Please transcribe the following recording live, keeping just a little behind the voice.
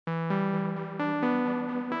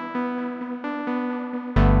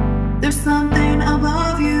something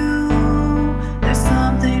above you, there's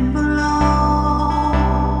something below.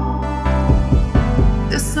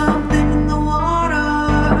 There's something in the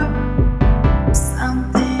water,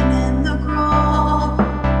 something in the grove.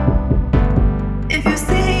 If you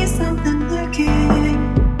see something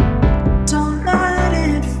lurking, don't let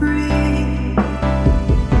it free.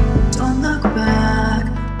 Don't look back,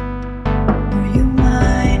 or you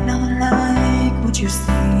might not like what you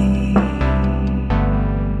see.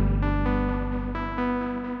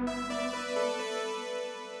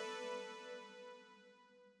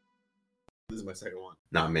 This is my second one.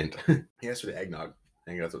 Not mint. He asked for the eggnog. I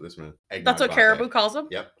think that's what this one is. Eggnog That's what latte. Caribou calls them?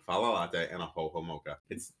 Yep. Fala latte and a ho-ho mocha.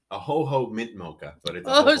 It's a ho-ho mint mocha, but it's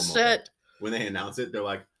a Oh, ho-ho mocha. shit. When they announce it, they're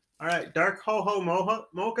like, all right, dark ho-ho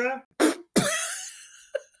mocha.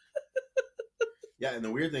 Yeah, and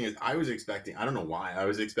the weird thing is I don't know why I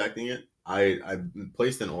was expecting it. I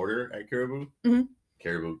placed an order at Caribou. Mm-hmm.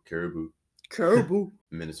 Caribou.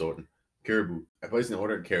 Minnesotan. Caribou. I placed an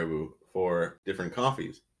order at Caribou for different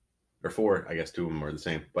coffees. Or 4, I guess 2 of them are the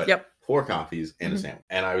same. But Yep. 4 coffees and a sandwich.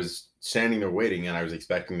 And I was standing there waiting, and I was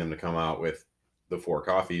expecting them to come out with the 4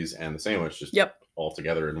 coffees and the sandwich just all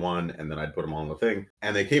together in one, and then I'd put them all in the thing.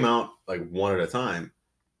 And they came out like one at a time.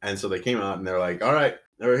 And so they came out and they're like, all right,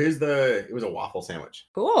 it was a waffle sandwich.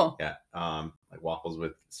 Cool. Yeah. Like waffles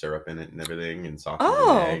with syrup in it and everything, and sausage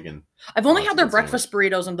and egg. And I've only had their breakfast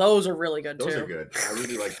burritos, and those are really good too. Those are good. I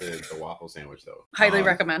really like the waffle sandwich though. Highly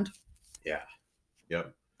recommend. Yeah.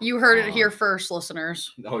 Yep. You heard it here first,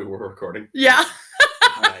 listeners. No, we were recording. Yeah.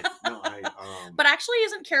 No, but actually,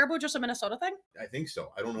 isn't Caribou just a Minnesota thing? I think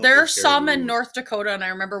so. I don't know. There's some in North Dakota, and I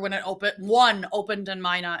remember when one opened in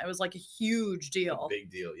Minot. It was like a huge deal. Big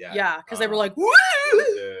deal, yeah. Yeah, because they were like, woo!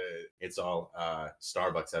 It's all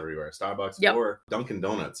Starbucks everywhere. Starbucks or Dunkin'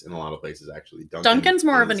 Donuts in a lot of places, actually. Dunkin's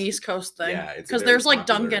more of an East Coast thing. Yeah, because there's like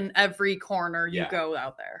Dunkin' every corner you go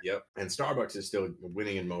out there. Yep, and Starbucks is still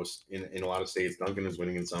winning in a lot of states. Dunkin' is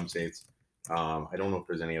winning in some states. I don't know if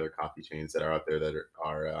there's any other coffee chains that are out there that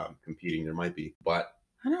are competing. There might be, but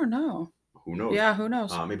I don't know. Who knows? Yeah, who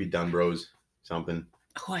knows? Maybe Dunn Bros, something.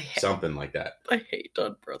 Oh, something like that. I hate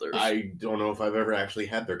Dunn Brothers. I don't know if I've ever actually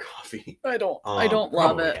had their coffee. I don't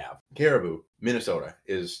love it. Have. Caribou, Minnesota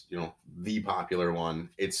is the popular one.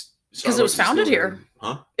 It's because it was founded here.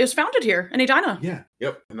 Huh? It was founded here in Edina. Yeah.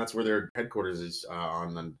 Yep. And that's where their headquarters is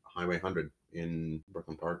on the Highway 100 in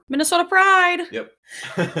Brooklyn Park. Minnesota Pride. Yep.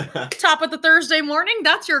 Top of the Thursday morning.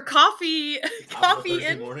 That's your coffee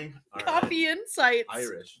insights.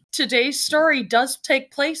 Irish. Today's story does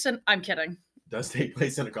take place in. I'm kidding. Does take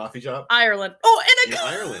place in a coffee shop. Ireland. Oh, in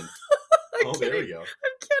Ireland. Oh, kidding. There we go.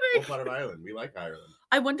 I'm kidding. What part of Ireland? We like Ireland.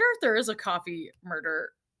 I wonder if there is a coffee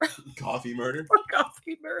murder. Coffee murder? Or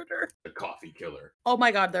coffee murder. The coffee killer. Oh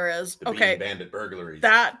my God, there is. The okay. Bean Bandit burglaries.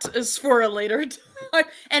 That is for a later time.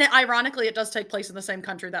 And ironically, it does take place in the same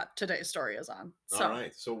country that today's story is on. So. All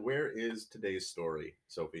right. So where is today's story,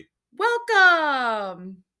 Sophie?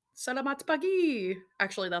 Welcome. Salamat pagi.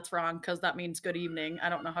 Actually, that's wrong because that means good evening. I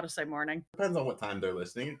don't know how to say morning. Depends on what time they're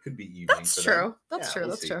listening. It could be evening. That's true. That's true.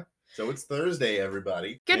 That's true. So it's Thursday,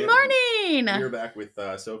 everybody. Good morning. We're back with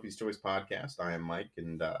Sophie's Choice Podcast. I am Mike,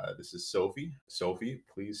 and this is Sophie. Sophie,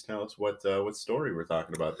 please tell us what story we're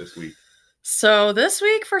talking about this week. So this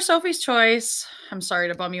week for Sophie's Choice, I'm sorry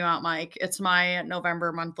to bum you out, Mike. It's my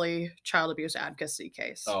November monthly child abuse advocacy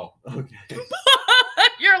case. Oh, okay.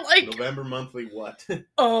 You're like... November monthly what?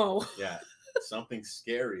 Oh. Yeah. Something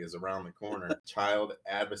scary is around the corner. Child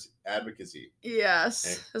advocacy. Yes,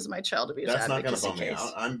 okay. This is my child abuse That's advocacy not going to bum case.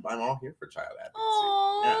 me out. I'm all here for child advocacy.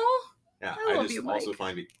 Aww. Yeah. I love just you, Mike. Also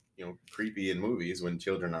find it creepy in movies when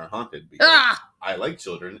children are haunted. Because I like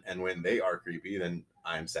children, and when they are creepy, then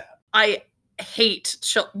I'm sad. I hate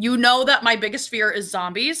children. You know that my biggest fear is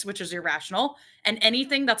zombies, which is irrational, and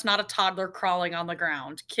anything that's not a toddler crawling on the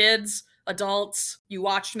ground. Kids, adults. You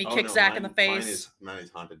watched me kick Zach in the face. Mine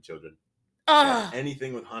is haunted children. Yeah,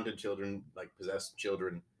 anything with haunted children, like possessed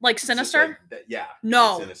children, like Sinister.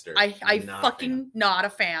 No, like Sinister. I fucking not a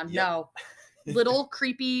fan. Yep. No, little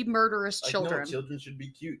creepy murderous children. No, children should be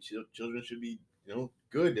cute. Children should be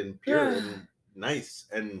good and pure and nice.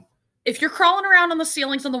 And if you're crawling around on the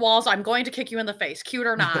ceilings and the walls, I'm going to kick you in the face, cute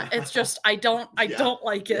or not. It's just I don't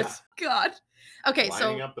like it. Yeah. God. Okay,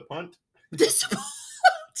 lining up the punt. Jesus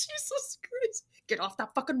Christ! Get off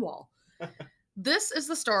that fucking wall. This is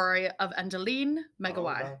the story of Engeline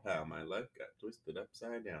Megawe. How my life got twisted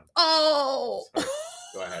upside down. Oh! Sorry.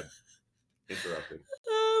 Go ahead. Interrupting.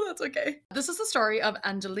 Oh, that's okay. This is the story of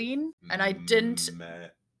Engeline, and I didn't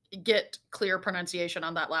get clear pronunciation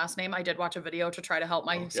on that last name. I did watch a video to try to help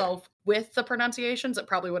myself with the pronunciations. It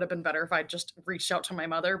probably would have been better if I just reached out to my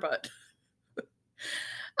mother, but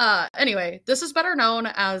Anyway, this is better known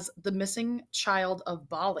as the missing child of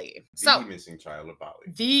Bali. The missing child of Bali.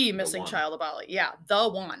 The missing child of Bali. Yeah, the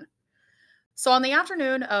one. So on the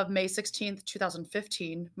afternoon of May 16th,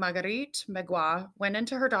 2015, Marguerite Megawe went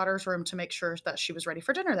into her daughter's room to make sure that she was ready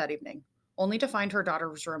for dinner that evening, only to find her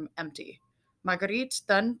daughter's room empty. Marguerite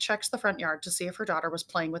then checks the front yard to see if her daughter was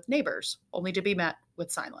playing with neighbors, only to be met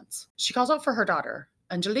with silence. She calls out for her daughter.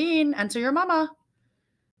 Engeline, enter your mama.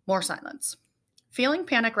 More silence. Feeling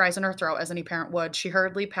panic rise in her throat, as any parent would, she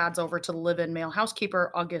hurriedly pads over to the live-in male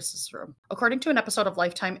housekeeper, August's room. According to an episode of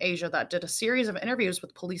Lifetime Asia that did a series of interviews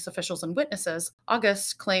with police officials and witnesses,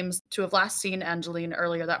 August claims to have last seen Engeline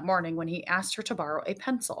earlier that morning when he asked her to borrow a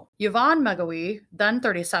pencil. Yvonne Megawe, then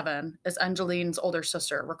 37, is Engeline's older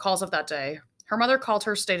sister, recalls of that day. Her mother called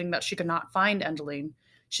her stating that she could not find Engeline.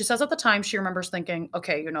 She says at the time she remembers thinking,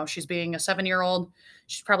 okay, she's being a 7-year-old.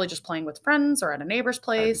 She's probably just playing with friends or at a neighbor's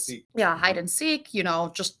place. Hide and seek,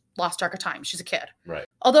 just lost track of time. She's a kid. Right.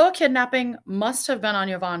 Although a kidnapping must have been on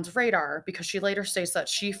Yvonne's radar because she later states that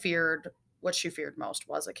what she feared most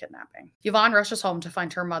was a kidnapping. Yvonne rushes home to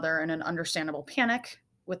find her mother in an understandable panic,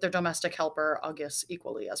 with their domestic helper, August,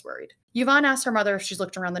 equally as worried. Yvonne asks her mother if she's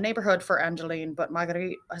looked around the neighborhood for Engeline, but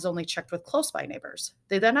Marguerite has only checked with close-by neighbors.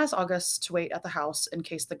 They then ask August to wait at the house in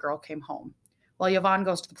case the girl came home, while Yvonne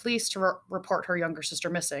goes to the police to report her younger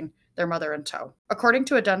sister missing, their mother in tow. According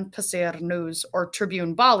to a Denpasar News or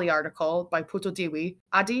Tribune Bali article by Putu Dewi,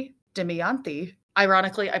 Adi Dimianti,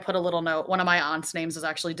 ironically, I put a little note, one of my aunt's names is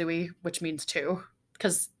actually Dewi, which means two,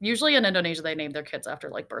 because usually in Indonesia they name their kids after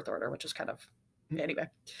birth order, which is kind of... Anyway.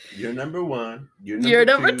 You're number 1. You're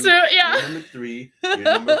number two. Yeah. You're number 3. You're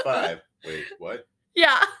number 5. Wait, what?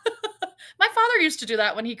 Yeah. My father used to do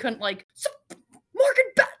that when he couldn't Morgan,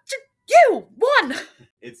 you won.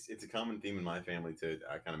 It's a common theme in my family to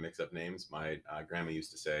kind of mix up names. My grandma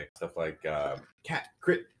used to say stuff like Cat,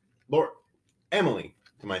 Crit, Laura, Emily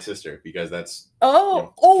to my sister because that's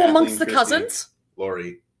Kathleen, amongst the cousins.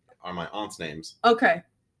 Lori are my aunt's names. Okay.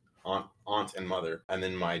 Aunt and mother, and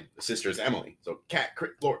then my sister is Emily. So Cat,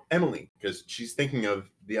 Crit, Lord, Emily, because she's thinking of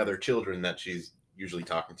the other children that she's usually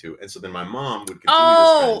talking to, and so then my mom would continue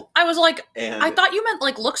this trend. I was like, I thought you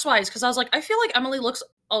meant looks wise, because I was like, I feel like Emily looks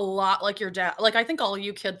a lot like your dad. I think all of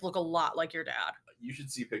you kids look a lot like your dad. You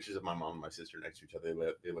should see pictures of my mom and my sister next to each other.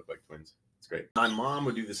 They look like twins. It's great. My mom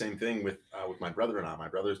would do the same thing with my brother and I. My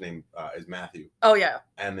brother's name is Matthew. Oh yeah.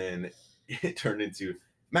 And then it turned into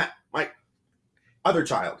Matt, Mike. Other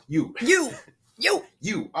child, you,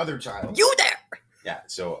 other child, you there. Yeah,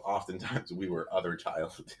 so oftentimes we were other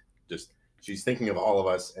child. Just she's thinking of all of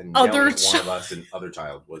us and other yelling at one of us, and other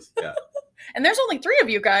child was And there's only 3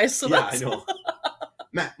 of you guys, so I know.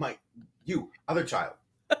 Matt, Mike, you, other child,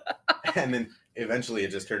 and then eventually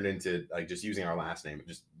it just turned into just using our last name and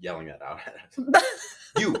just yelling that out at us.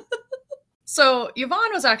 You. So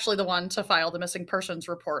Yvonne was actually the one to file the missing persons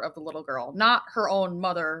report of the little girl, not her own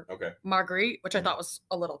mother, Marguerite, which I thought was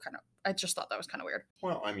a little I just thought that was kind of weird.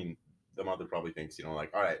 Well, I mean, the mother probably thinks, all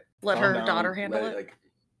right. Let her daughter handle it.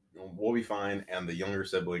 We'll be fine. And the younger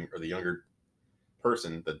sibling or the younger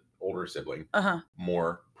person, the older sibling,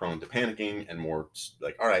 more prone to panicking and more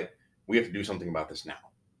all right, we have to do something about this now.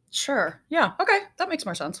 Sure. Yeah. Okay. That makes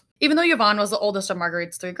more sense. Even though Yvonne was the oldest of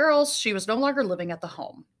Marguerite's 3 girls, she was no longer living at the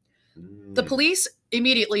home. The police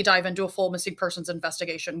immediately dive into a full missing persons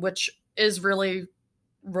investigation, which is really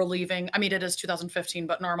relieving. I mean, it is 2015,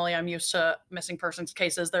 but normally I'm used to missing persons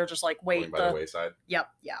cases. They're just wait. By the wayside. Yep.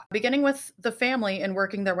 Yeah. Beginning with the family and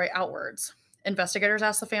working their way outwards. Investigators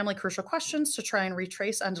ask the family crucial questions to try and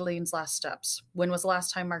retrace Engeline's last steps. When was the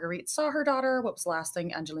last time Marguerite saw her daughter? What was the last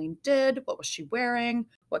thing Engeline did? What was she wearing?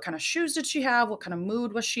 What kind of shoes did she have? What kind of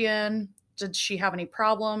mood was she in? Did she have any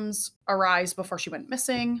problems arise before she went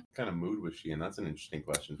missing? What kind of mood was she in? That's an interesting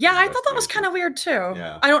question. Yeah, I thought that was kind of weird too.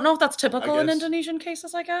 Yeah. I don't know if that's typical in Indonesian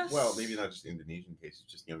cases, I guess. Well, maybe not just Indonesian cases,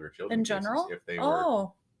 just younger children. In general? If they were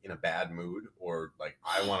in a bad mood or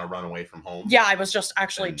I want to run away from home. Yeah, I was just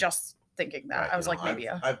thinking that. Right, I was maybe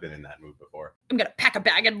I've been in that mood before. I'm going to pack a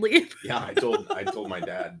bag and leave. Yeah, I told my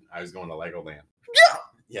dad I was going to Legoland.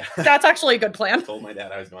 Yeah. That's actually a good plan. I told my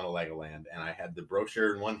dad I was going to Legoland, and I had the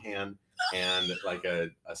brochure in one hand and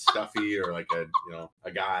a stuffy or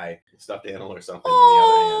a guy, stuffed animal or something in the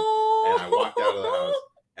other hand. And I walked out of the house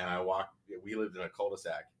and we lived in a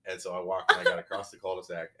cul-de-sac. And so I walked and I got across the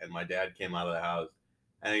cul-de-sac and my dad came out of the house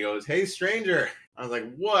and he goes, "Hey, stranger." I was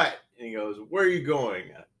like, "What?" And he goes, "Where are you going?"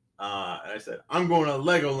 And I said, "I'm going to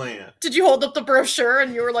Legoland." Did you hold up the brochure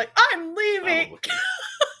and you were like, "I'm leaving"?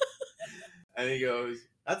 And he goes,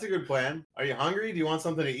 "That's a good plan. Are you hungry? Do you want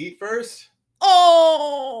something to eat first?"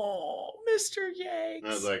 Oh, Mr. Yanks. And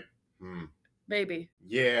I was like, Maybe.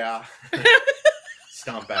 Yeah.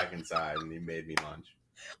 Stomp back inside and he made me lunch.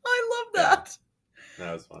 I love that. Yeah.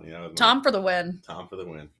 That was funny. That was Tom for the win. Tom for the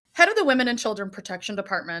win. Head of the Women and Children Protection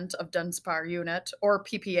Department of Dunspar Unit, or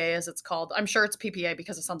PPA as it's called. I'm sure it's PPA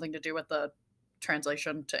because of something to do with the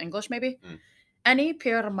translation to English, maybe. Annie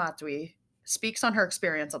Piermatui speaks on her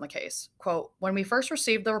experience on the case. Quote, when we first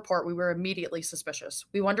received the report, we were immediately suspicious.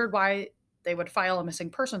 We wondered why they would file a missing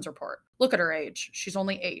persons report. Look at her age. She's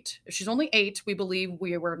only 8. If she's only 8, we believe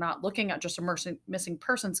we were not looking at just a missing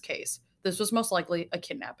persons case. This was most likely a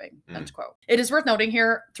kidnapping, end quote. It is worth noting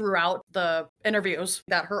here throughout the interviews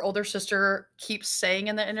that her older sister keeps saying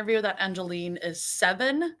in the interview that Engeline is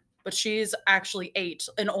 7, but she's actually 8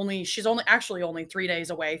 and she's only 3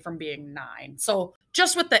 days away from being 9. So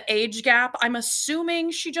just with the age gap, I'm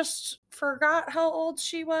assuming she just forgot how old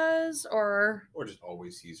she was or just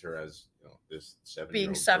always sees her as, you know, this 7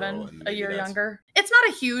 being 7, a year younger. It's not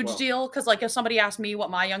a huge deal because like if somebody asked me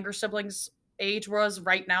what my younger siblings' age was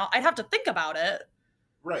right now, I'd have to think about it.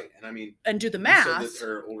 Right. And I mean, and do the math. So that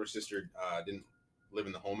her older sister didn't live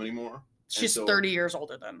in the home anymore. She's 30 years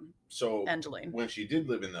older than Engeline. When she did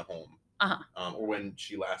live in the home, or when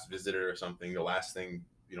she last visited or something, the last thing,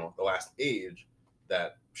 you know, the last age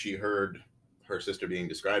that she heard her sister being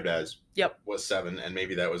described as was 7, and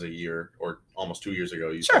maybe that was a year or almost 2 years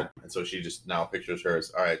ago, you said. And so she just now pictures her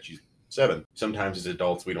as, all right, she's 7. Sometimes as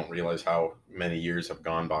adults, we don't realize how many years have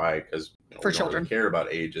gone by because we don't really care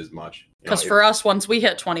about age as much. Because for us, once we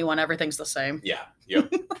hit 21, everything's the same. Yeah.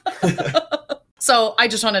 Yep. So I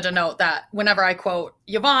just wanted to note that whenever I quote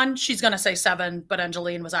Yvonne, she's going to say 7, but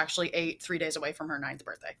Engeline was actually 8, 3 days away from her 9th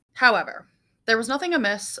birthday. However, there was nothing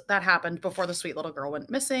amiss that happened before the sweet little girl went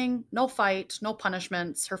missing. No fight, no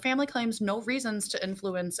punishments. Her family claims no reasons to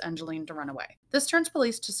influence Engeline to run away. This turns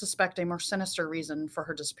police to suspect a more sinister reason for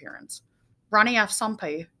her disappearance. Ronnie F.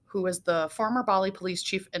 Sampai, who is the former Bali Police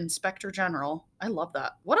Chief Inspector General. I love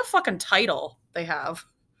that. What a fucking title they have.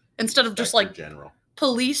 Instead of just like General.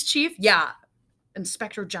 Police Chief. Yeah.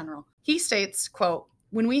 Inspector General. He states, quote,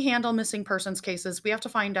 when we handle missing persons cases, we have to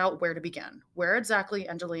find out where to begin. Where exactly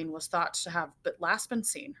Engeline was thought to have last been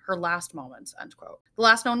seen, her last moments, end quote. The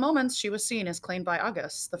last known moments she was seen is claimed by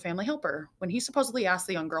August, the family helper, when he supposedly asked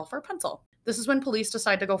the young girl for a pencil. This is when police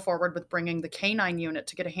decide to go forward with bringing the K9 unit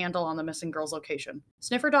to get a handle on the missing girl's location.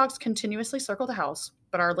 Sniffer dogs continuously circle the house,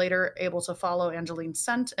 but are later able to follow Engeline's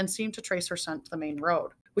scent and seem to trace her scent to the main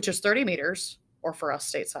road, which is 30 meters, or for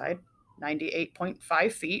us stateside,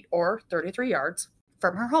 98.5 feet, or 33 yards,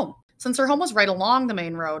 from her home. Since her home was right along the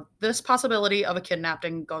main road, this possibility of a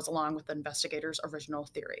kidnapping goes along with the investigators' original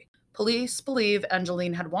theory. Police believe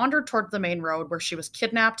Engeline had wandered toward the main road where she was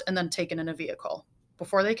kidnapped and then taken in a vehicle.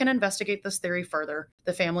 Before they can investigate this theory further,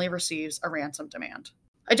 the family receives a ransom demand.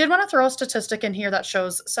 I did want to throw a statistic in here that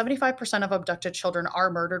shows 75% of abducted children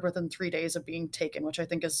are murdered within 3 days of being taken, which I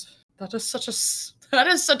think that is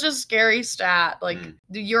such a scary stat. Like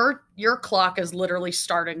your clock is literally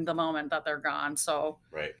starting the moment that they're gone. So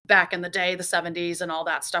back in the day, the 70s and all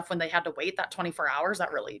that stuff, when they had to wait that 24 hours,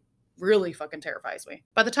 that really fucking terrifies me.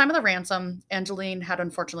 By the time of the ransom, Engeline had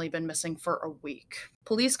unfortunately been missing for a week.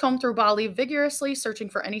 Police combed through Bali vigorously, searching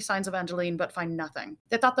for any signs of Engeline, but find nothing.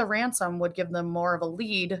 They thought the ransom would give them more of a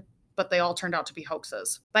lead, but they all turned out to be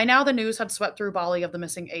hoaxes. By now, the news had swept through Bali of the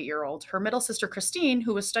missing 8-year-old. Her middle sister, Christine,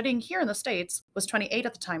 who was studying here in the States, was 28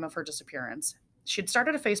 at the time of her disappearance. She'd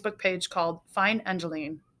started a Facebook page called Find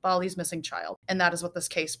Engeline, Bali's Missing Child, and that is what this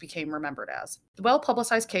case became remembered as. The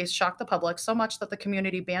well-publicized case shocked the public so much that the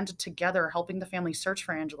community banded together helping the family search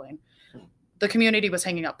for Engeline. The community was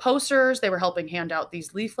hanging up posters, they were helping hand out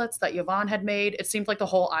these leaflets that Yvonne had made. It seemed like the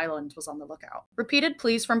whole island was on the lookout. Repeated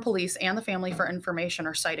pleas from police and the family for information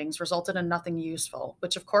or sightings resulted in nothing useful,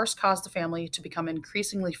 which of course caused the family to become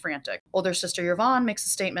increasingly frantic. Older sister Yvonne makes a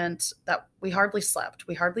statement that we hardly slept,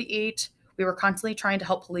 we hardly eat, we were constantly trying to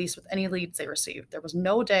help police with any leads they received. There was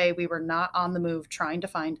no day we were not on the move trying to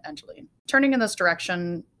find Engeline. Turning in this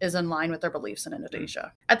direction is in line with their beliefs in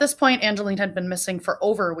Indonesia. At this point, Engeline had been missing for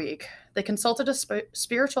over a week. They consulted a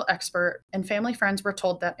spiritual expert, and family friends were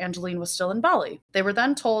told that Engeline was still in Bali. They were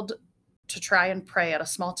then told to try and pray at a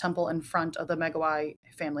small temple in front of the Megawe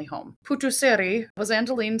family home. Putu Seri was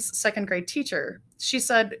Engeline's second grade teacher. She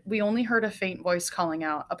said, we only heard a faint voice calling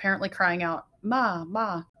out, apparently crying out, Ma,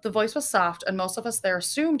 Ma. The voice was soft, and most of us there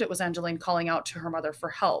assumed it was Engeline calling out to her mother for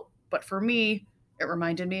help. But for me, it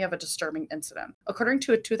reminded me of a disturbing incident. According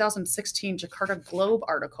to a 2016 Jakarta Globe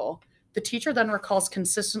article, The teacher then recalls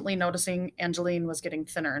consistently noticing Engeline was getting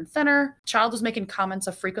thinner and thinner. The child was making comments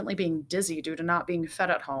of frequently being dizzy due to not being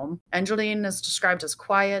fed at home. Engeline is described as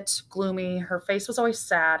quiet, gloomy, her face was always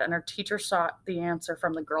sad, and her teacher sought the answer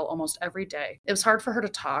from the girl almost every day. It was hard for her to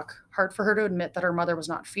talk, hard for her to admit that her mother was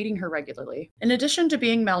not feeding her regularly. In addition to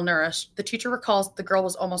being malnourished, the teacher recalls the girl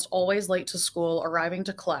was almost always late to school, arriving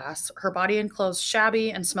to class, her body and clothes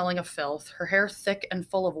shabby and smelling of filth, her hair thick and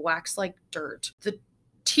full of wax-like dirt. The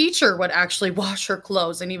teacher would actually wash her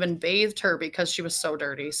clothes and even bathed her because she was so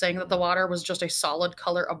dirty, saying that the water was just a solid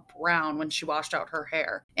color of brown when she washed out her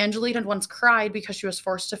hair. Engeline had once cried because she was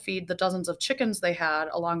forced to feed the dozens of chickens they had,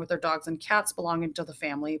 along with their dogs and cats belonging to the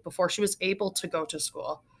family, before she was able to go to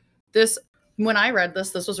school. When I read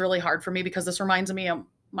this was really hard for me because this reminds me of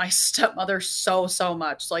my stepmother so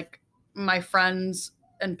much. Like, my friends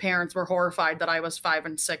and parents were horrified that I was 5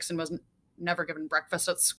 and 6 and was never given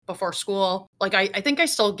breakfast before school. Like, I think I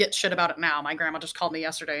still get shit about it now. My grandma just called me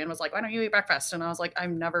yesterday and was like, why don't you eat breakfast? And I was like, I've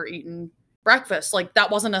never eaten breakfast. Like, that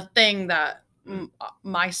wasn't a thing that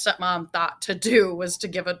my stepmom thought to do, was to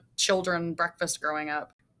give children breakfast growing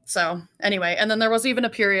up. So anyway, and then there was even a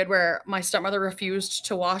period where my stepmother refused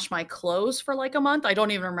to wash my clothes for like a month. I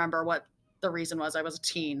don't even remember what the reason was. I was a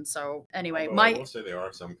teen. So anyway, I will say there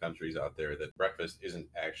are some countries out there that breakfast isn't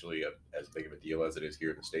actually as big of a deal as it is here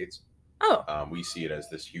in the States. Oh. We see it as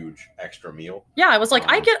this huge extra meal. Yeah, I was like,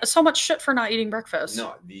 I get so much shit for not eating breakfast.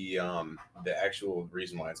 No, the actual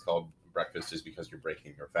reason why it's called breakfast is because you're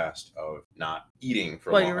breaking your fast of not eating for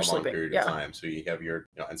a long period of time. So you have your,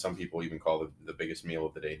 and some people even call the biggest meal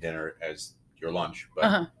of the day dinner as your lunch,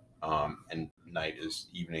 but and night is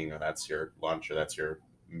evening, or that's your lunch, or that's your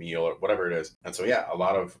meal, or whatever it is. And so a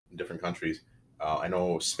lot of different countries, I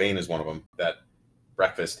know Spain is one of them, that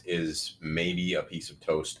breakfast is maybe a piece of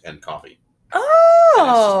toast and coffee.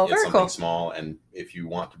 Oh, it's very something cool. Small, and if you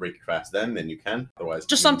want to break your fast, then you can. Otherwise,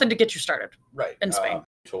 just something to get you started. Right. In Spain.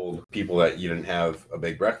 Told people that you didn't have a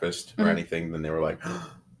big breakfast or anything, then they were like,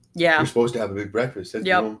 yeah, you're supposed to have a big breakfast.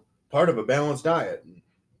 That's part of a balanced diet.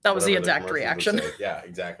 That was the exact reaction. Yeah,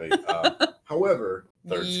 exactly. However,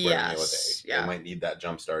 third square meal a day. They might need that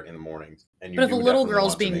jump start in the mornings. And but if a little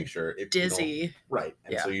girl's being make sure dizzy. Right.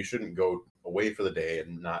 And so you shouldn't go away for the day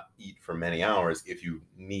and not eat for many hours if you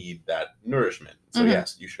need that nourishment. So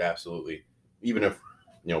yes, you should absolutely, even if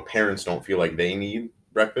parents don't feel like they need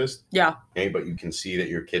breakfast. Yeah. Okay, but you can see that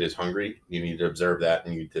your kid is hungry. You need to observe that,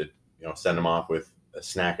 and you need to send them off with a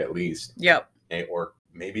snack at least. Yep. Okay, or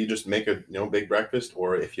maybe just make a big breakfast,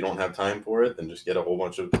 or if you don't have time for it, then just get a whole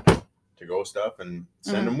bunch of to-go stuff and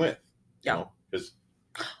send them with. Yeah. Because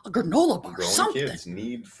a granola bar. Growing kids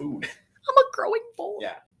need food. I'm a growing boy.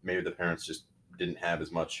 Yeah. Maybe the parents just didn't have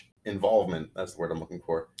as much involvement. That's the word I'm looking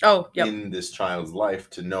for. Oh, yeah. In this child's life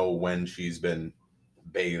to know when she's been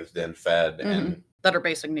bathed and fed and that her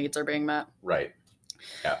basic needs are being met. Right.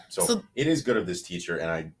 Yeah. So it is good of this teacher, and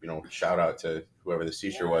I, shout out to whoever this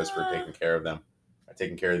teacher was for taking care of them,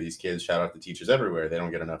 taking care of these kids. Shout out to teachers everywhere. They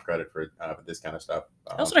don't get enough credit for this kind of stuff.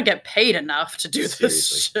 I also don't get paid enough to do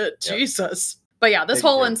this shit. Yep. Jesus. But yeah, this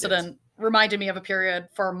whole incident reminded me of a period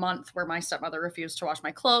for a month where my stepmother refused to wash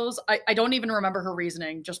my clothes. I don't even remember her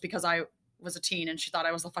reasoning, just because I was a teen and she thought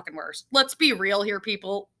I was the fucking worst. Let's be real here,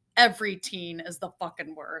 people. Every teen is the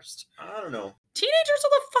fucking worst. I don't know. Teenagers are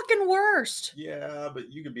the fucking worst. Yeah,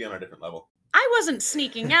 but you could be on a different level. I wasn't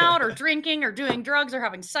sneaking out or drinking or doing drugs or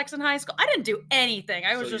having sex in high school. I didn't do anything.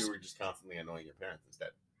 You were just constantly annoying your parents instead.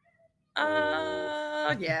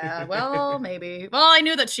 Yeah, well, maybe. Well, I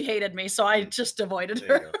knew that she hated me, so I just avoided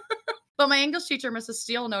her. But my English teacher, Mrs.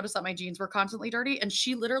 Steele, noticed that my jeans were constantly dirty, and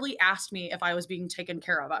she literally asked me if I was being taken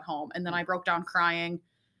care of at home. And then I broke down crying.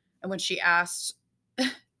 And when she asked,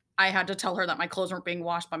 I had to tell her that my clothes weren't being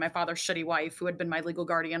washed by my father's shitty wife, who had been my legal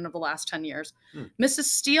guardian of the last 10 years. Mrs.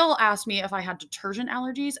 Steele asked me if I had detergent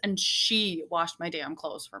allergies, and she washed my damn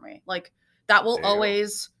clothes for me. Like, that will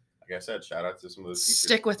always... Like I said, shout out to some of those teachers.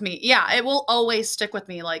 Stick with me. Yeah, it will always stick with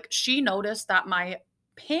me. Like, she noticed that my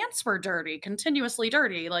pants were dirty, continuously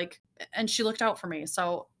dirty, like, and she looked out for me.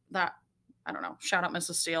 So that, I don't know, shout out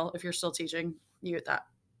Mrs. Steele. If you're still teaching, that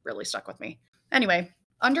really stuck with me. Anyway,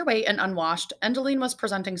 underweight and unwashed, Engeline was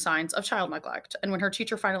presenting signs of child neglect. And when her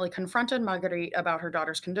teacher finally confronted Marguerite about her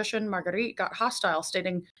daughter's condition, Marguerite got hostile,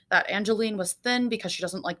 stating that Engeline was thin because she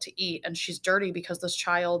doesn't like to eat, and she's dirty because this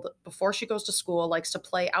child, before she goes to school, likes to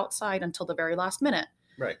play outside until the very last minute.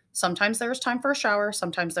 Right. Sometimes there's time for a shower,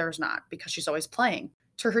 sometimes there's not, because she's always playing.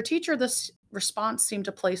 To her teacher, this response seemed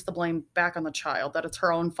to place the blame back on the child, that it's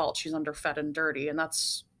her own fault she's underfed and dirty, and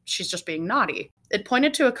that's she's just being naughty. It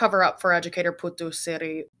pointed to a cover-up for educator Putu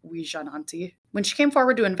Seri Wijananti. When she came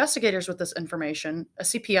forward to investigators with this information, a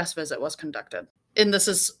CPS visit was conducted. And this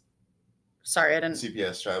is... Sorry, I didn't...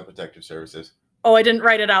 CPS, Child Protective Services. Oh, I didn't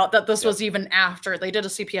write it out that this was even after. They did a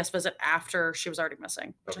CPS visit after she was already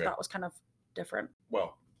missing, which I thought was kind of different.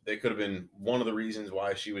 Well, it could have been one of the reasons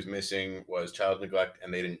why she was missing was child neglect,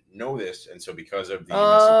 and they didn't know this. And so because of the missing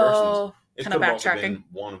persons, it could have also been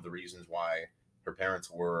one of the reasons why her parents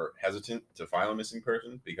were hesitant to file a missing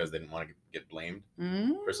person, because they didn't want to get blamed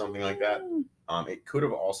for something like that. It could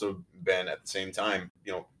have also been at the same time,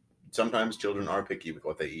 you know, sometimes children are picky with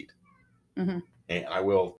what they eat. Mm-hmm. And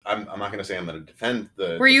I'm not going to say I'm going to defend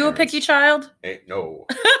the... Were you a picky child? No.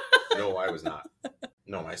 No, I was not.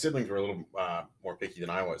 No, my siblings were a little more picky than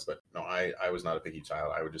I was, but no, I was not a picky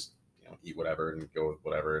child. I would just, you know, eat whatever and go with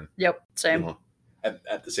whatever. And, yep, same. You know,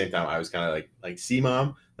 at the same time, I was kind of like, see,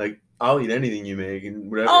 Mom, like, I'll eat anything you make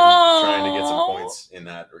and whatever. Trying to get some points in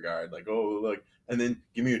that regard. Like, oh, look, and then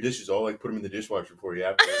give me your dishes. I'll like put them in the dishwasher for you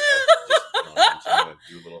after. I'm trying to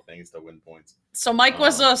do little things to win points. So Mike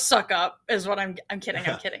was a suck up, is what I'm kidding.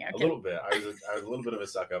 I'm kidding. A little bit. I was a little bit of a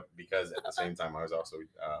suck up because at the same time I was also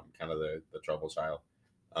kind of the trouble child.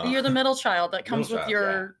 You're the middle child that comes with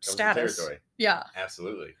your status. Territory. Yeah,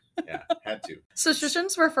 absolutely. Yeah, had to.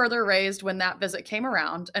 Suspicions were further raised when that visit came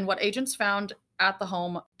around, and what agents found at the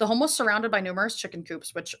home was surrounded by numerous chicken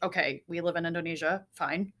coops. Which, okay, we live in Indonesia,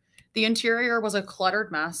 fine. The interior was a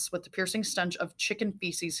cluttered mess with the piercing stench of chicken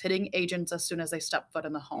feces hitting agents as soon as they stepped foot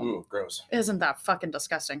in the home. Ooh, gross. Isn't that fucking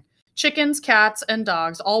disgusting? Chickens, cats, and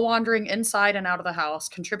dogs all wandering inside and out of the house,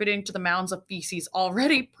 contributing to the mounds of feces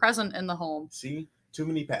already present in the home. See? Too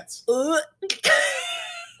many pets.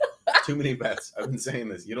 Too many pets. I've been saying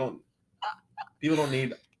this. People don't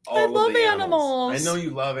need all of the animals. I know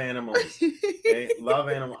you love animals. Okay?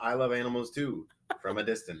 I love animals too. From a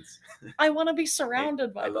distance. I want to be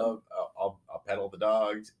surrounded by them. I'll pet all the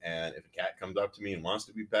dogs, and if a cat comes up to me and wants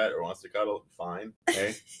to be pet or wants to cuddle, fine.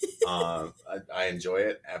 Okay. I enjoy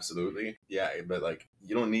it, absolutely. Yeah, but like,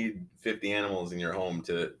 you don't need 50 animals in your home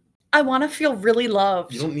to... I want to feel really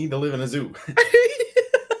loved. You don't need to live in a zoo.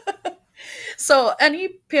 So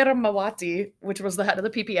Eni Piramawati, which was the head of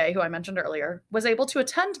the PPA, who I mentioned earlier, was able to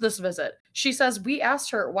attend this visit. She says, we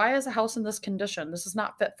asked her, why is a house in this condition? This is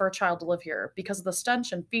not fit for a child to live here. Because of the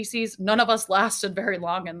stench and feces, none of us lasted very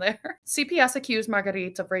long in there. CPS accused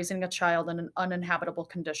Marguerite of raising a child in an uninhabitable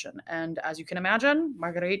condition. And as you can imagine,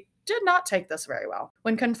 Marguerite did not take this very well.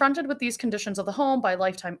 When confronted with these conditions of the home by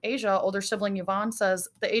Lifetime Asia, older sibling Yvonne says,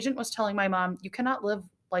 the agent was telling my mom, you cannot live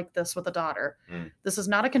like this with a daughter. This is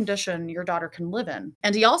not a condition your daughter can live in.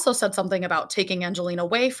 And he also said something about taking Engeline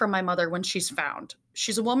away from my mother when she's found.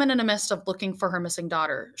 She's a woman in the midst of looking for her missing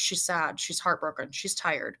daughter. She's sad, she's heartbroken, she's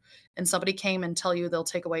tired. And somebody came and tell you they'll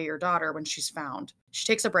take away your daughter when she's found. She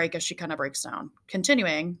takes a break as she kind of breaks down.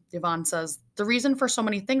 Continuing, Yvonne says, the reason for so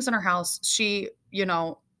many things in her house, she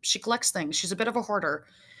collects things. She's a bit of a hoarder.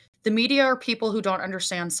 The media or people who don't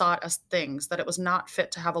understand saw it as things, that it was not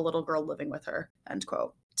fit to have a little girl living with her, end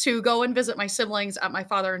quote. To go and visit my siblings at my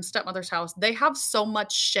father and stepmother's house, they have so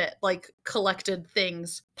much shit, like collected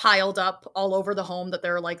things piled up all over the home that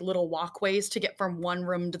there are like little walkways to get from one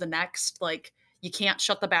room to the next. Like you can't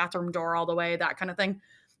shut the bathroom door all the way, that kind of thing.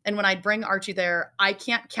 And when I'd bring Archie there, I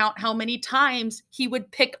can't count how many times he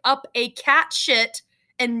would pick up a cat shit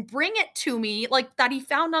and bring it to me, like that he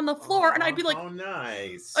found on the floor. And I'd be like, oh,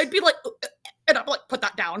 nice. I'd be like, and I'm like, put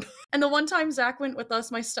that down. And the one time Zach went with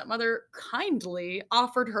us, my stepmother kindly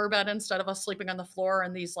offered her bed instead of us sleeping on the floor.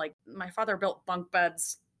 And these, like, my father built bunk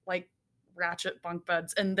beds, like ratchet bunk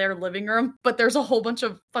beds in their living room. But there's a whole bunch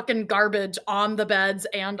of fucking garbage on the beds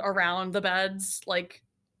and around the beds, like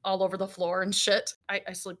all over the floor and shit.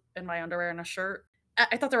 I sleep in my underwear and a shirt.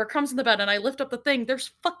 I thought there were crumbs in the bed, and I lift up the thing.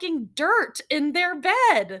 There's fucking dirt in their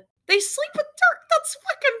bed. They sleep with dirt. That's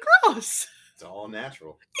fucking gross. It's all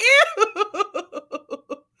natural. Ew.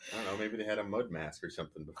 I don't know. Maybe they had a mud mask or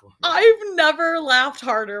something before. I've never laughed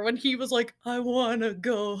harder when he was like, I want to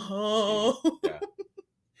go home. Yeah.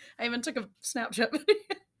 I even took a Snapchat video.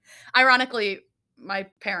 Ironically, my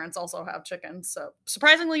parents also have chickens, so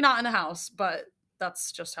surprisingly not in the house, but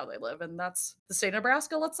that's just how they live, and that's the state of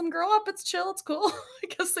Nebraska lets them grow up. It's chill, it's cool.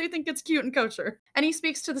 I guess they think it's cute and kosher. And he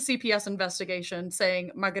speaks to the CPS investigation,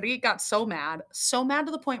 saying Marguerite got so mad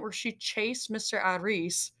to the point where she chased Mr.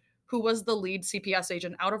 Aris, who was the lead CPS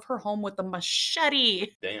agent, out of her home with a machete.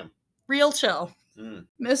 Damn. Real chill.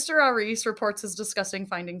 Mr. Aris reports his disgusting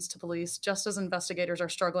findings to police, just as investigators are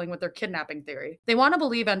struggling with their kidnapping theory. They want to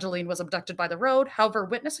believe Engeline was abducted by the road, however,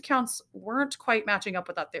 witness accounts weren't quite matching up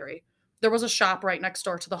with that theory. There was a shop right next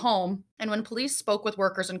door to the home, and when police spoke with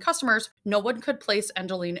workers and customers, no one could place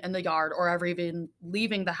Engeline in the yard or ever even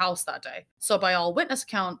leaving the house that day. So by all witness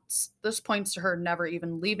accounts, this points to her never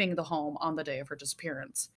even leaving the home on the day of her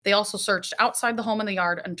disappearance. They also searched outside the home and the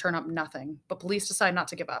yard and turned up nothing, but police decided not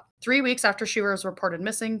to give up. 3 weeks after she was reported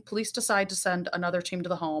missing, police decided to send another team to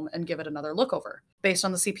the home and give it another look over. Based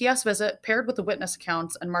on the CPS visit, paired with the witness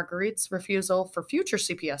accounts and Marguerite's refusal for future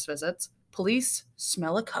CPS visits, police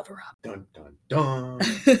smell a cover-up. Dun, dun, dun.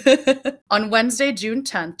 On Wednesday, June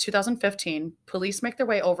 10th, 2015, police make their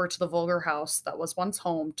way over to the vulgar house that was once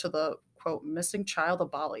home to the, quote, missing child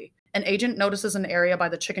of Bali. An agent notices an area by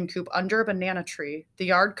the chicken coop under a banana tree, the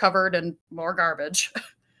yard covered in more garbage,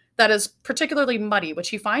 that is particularly muddy, which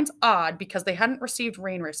he finds odd because they hadn't received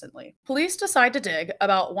rain recently. Police decide to dig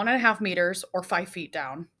about 1.5 meters or 5 feet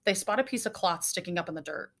down. They spot a piece of cloth sticking up in the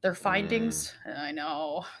dirt. Their findings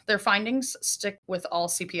stick with all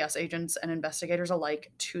CPS agents and investigators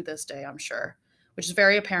alike to this day, I'm sure, which is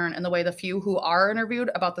very apparent in the way the few who are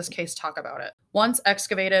interviewed about this case talk about it. Once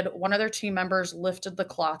excavated, one of their team members lifted the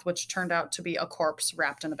cloth, which turned out to be a corpse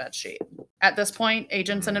wrapped in a bedsheet. At this point,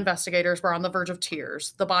 agents and investigators were on the verge of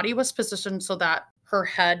tears. The body was positioned so that her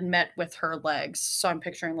head met with her legs. So I'm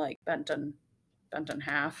picturing like bent in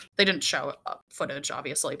half. They didn't show footage,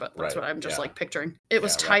 obviously, but that's what I'm just like picturing. It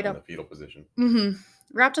was tied up in the fetal position.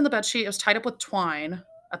 Wrapped in the bedsheet. It was tied up with twine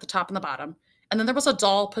at the top and the bottom. And then there was a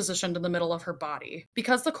doll positioned in the middle of her body.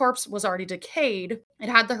 Because the corpse was already decayed, it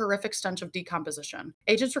had the horrific stench of decomposition.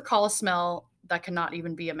 Agents recall a smell that cannot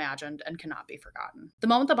even be imagined and cannot be forgotten. The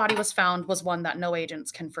moment the body was found was one that no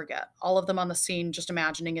agents can forget. All of them on the scene just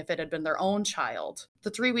imagining if it had been their own child.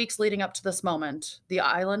 The 3 weeks leading up to this moment, the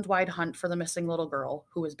island-wide hunt for the missing little girl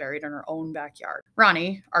who was buried in her own backyard.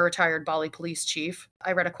 Ronnie, our retired Bali police chief,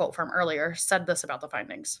 I read a quote from earlier, said this about the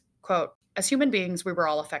findings. Quote, "As human beings, we were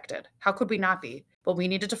all affected. How could we not be? But we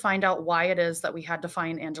needed to find out why it is that we had to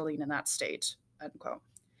find Engeline in that state." End quote.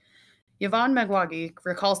 Yvonne Megawe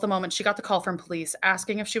recalls the moment she got the call from police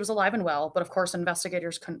asking if she was alive and well, but of course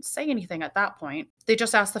investigators couldn't say anything at that point. They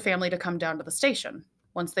just asked the family to come down to the station.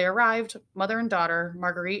 Once they arrived, mother and daughter,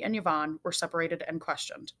 Marguerite and Yvonne, were separated and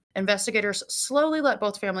questioned. Investigators slowly let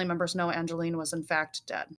both family members know Engeline was in fact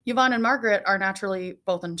dead. Yvonne and Margaret are naturally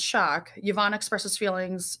both in shock. Yvonne expresses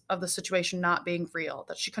feelings of the situation not being real,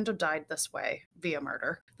 that she couldn't have died this way, via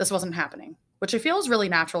murder. This wasn't happening, which I feel is really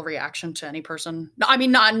natural reaction to any person. I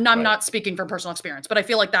mean, I'm not speaking from personal experience, but I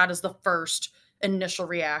feel like that is the first initial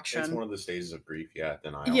reaction. It's one of the stages of grief,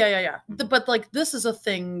 denial. Yeah. But like, this is a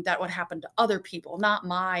thing that would happen to other people, not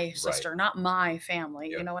my sister, not my family.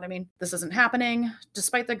 Yep. You know what I mean? This isn't happening.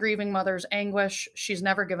 Despite the grieving mother's anguish, she's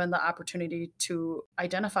never given the opportunity to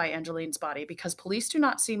identify Engeline's body because police do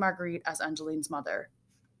not see Marguerite as Engeline's mother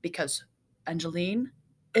because Engeline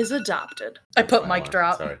is adopted. I put mic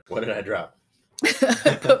drop. Sorry. What did I drop?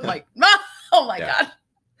 I put mic. Oh my God.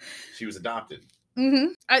 She was adopted.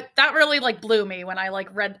 That really like blew me when I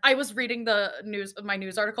read. I was reading the my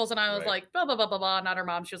news articles and I was like, blah blah blah blah blah. Not her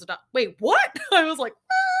mom. She was adopted. Wait, what? I was like,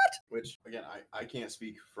 what? Which again, I can't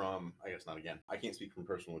speak from. I guess not again. I can't speak from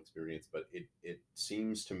personal experience, but it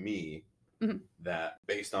seems to me that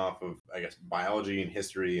based off of biology and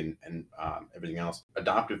history and everything else,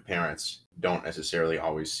 adoptive parents don't necessarily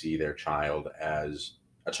always see their child as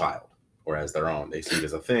a child or as their own. They see it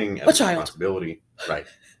as a thing, as a responsibility, right?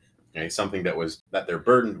 Something that they're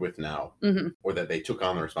burdened with now, or that they took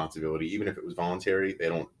on the responsibility, even if it was voluntary. They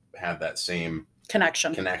don't have that same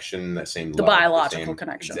connection, that same the love, biological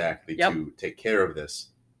connection, exactly, to take care of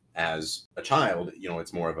this as a child.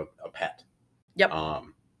 It's more of a pet.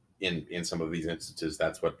 In some of these instances,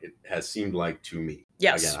 that's what it has seemed like to me.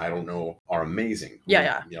 Yes. Again, I don't know, are amazing.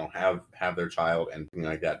 Have their child and things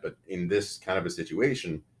like that, but in this kind of a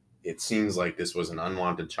situation, it seems like this was an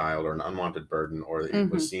unwanted child or an unwanted burden, or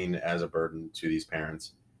it was seen as a burden to these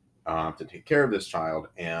parents to take care of this child.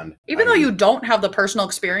 And even though you don't have the personal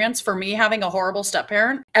experience, for me having a horrible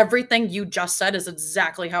step-parent, everything you just said is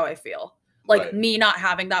exactly how I feel. Like me not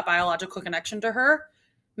having that biological connection to her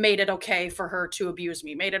made it okay for her to abuse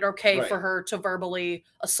me, made it okay for her to verbally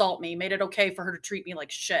assault me, made it okay for her to treat me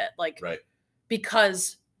like shit.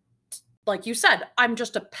 Because like you said, I'm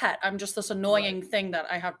just a pet. I'm just this annoying thing that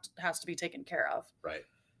has to be taken care of. Right.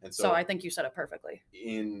 And so I think you said it perfectly.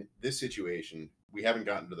 In this situation, we haven't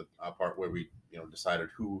gotten to the part where we, decided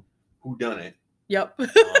who done it. Yep. Who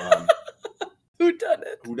done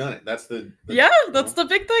it? Who done it? That's the that's the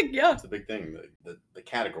big thing. Yeah. That's the big thing. The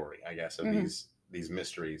category, I guess, of these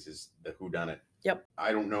mysteries is the who done it. Yep.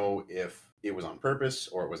 I don't know if it was on purpose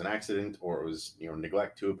or it was an accident or it was,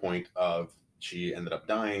 neglect to a point of she ended up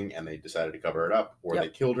dying and they decided to cover it up, or Yep. they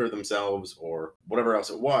killed her themselves, or whatever else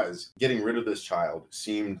it was. Getting rid of this child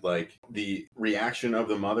seemed like the reaction of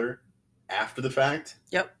the mother after the fact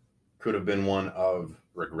could have been one of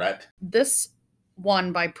regret. This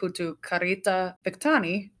one by Putu Karita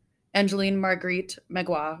Victani, Engeline Marguerite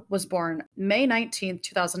Megawe, was born May 19th,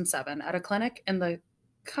 2007 at a clinic in the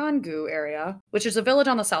Kangu area, which is a village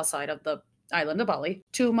on the south side of the island of Bali,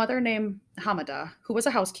 to a mother named Hamada, who was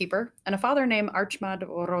a housekeeper, and a father named Archmad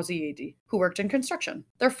Roziedi, who worked in construction.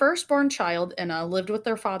 Their firstborn child, Inna, lived with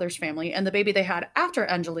their father's family, and the baby they had after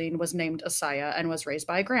Engeline was named Asaya and was raised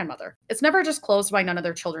by a grandmother. It's never disclosed why none of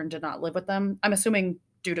their children did not live with them. I'm assuming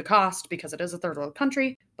due to cost, because it is a third world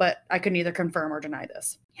country, but I could neither confirm or deny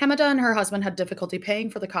this. Hamada and her husband had difficulty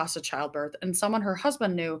paying for the cost of childbirth, and someone her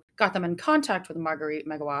husband knew got them in contact with Marguerite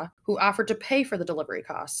Megawe, who offered to pay for the delivery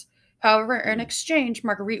costs. However, in exchange,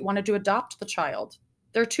 Marguerite wanted to adopt the child.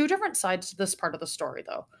 There are two different sides to this part of the story,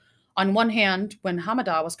 though. On one hand, when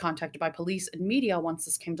Hamada was contacted by police and media once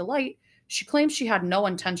this came to light, she claimed she had no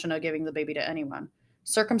intention of giving the baby to anyone.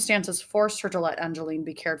 Circumstances forced her to let Engeline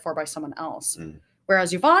be cared for by someone else.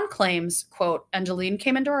 Whereas Yvonne claims, quote, Engeline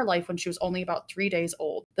came into our life when she was only about 3 days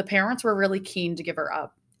old. The parents were really keen to give her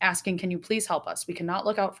up, asking, can you please help us? We cannot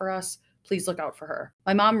look out for us. Please look out for her.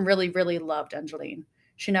 My mom really, really loved Engeline.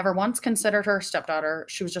 She never once considered her stepdaughter.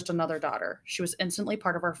 She was just another daughter. She was instantly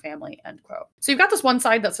part of our family, end quote. So you've got this one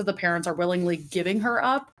side that said the parents are willingly giving her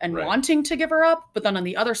up and wanting to give her up. But then on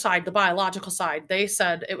the other side, the biological side, they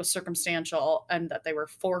said it was circumstantial and that they were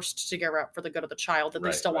forced to give her up for the good of the child, that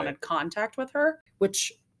they still wanted contact with her,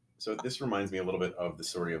 which... So this reminds me a little bit of the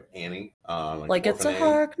story of Annie. Like it's a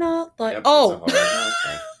hard knot. Like, yep, oh, it's a hard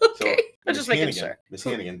knot. Okay. So I'm just making sure. Miss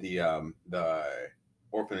Hannigan, the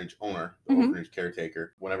orphanage owner, the orphanage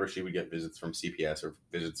caretaker, whenever she would get visits from CPS or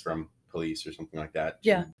visits from police or something like that,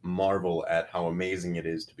 she'd marvel at how amazing it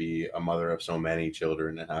is to be a mother of so many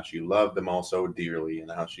children and how she loved them all so dearly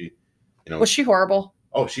and how she, you know... Was she horrible?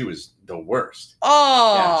 Oh, she was the worst.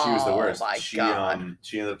 Oh, yeah, she was the worst. My God.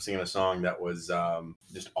 She ended up singing a song that was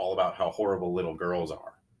just all about how horrible little girls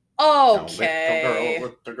are. Okay.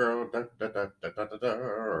 Little girl, I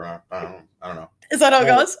don't know. Is that how it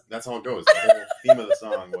goes? That's how it goes. The whole theme of the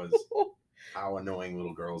song was how annoying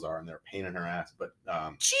little girls are and they're a pain in her ass. But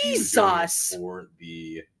Jesus, for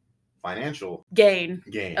the financial gain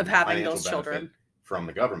of having those benefit children from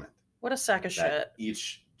the government. What a sack of shit.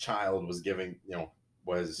 Each child was giving,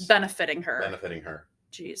 was benefiting her.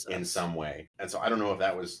 Jesus. In some way. And so I don't know if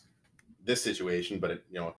that was this situation, but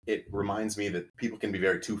it reminds me that people can be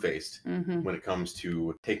very two-faced when it comes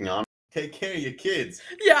to take care of your kids.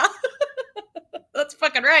 Yeah. That's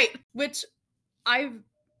fucking right. Which I've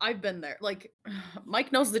been there. Like,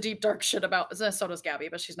 Mike knows the deep dark shit about, so does Gabby,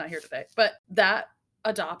 but she's not here today. But that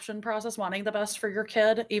adoption process, wanting the best for your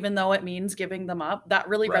kid, even though it means giving them up, that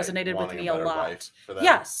really resonated with me a lot.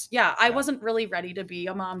 Yes. Yeah. I wasn't really ready to be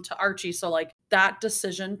a mom to Archie. So like that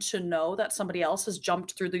decision to know that somebody else has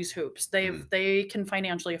jumped through these hoops, they can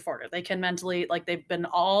financially afford it. They can mentally, like they've been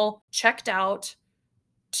all checked out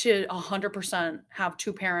to 100% have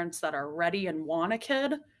two parents that are ready and want a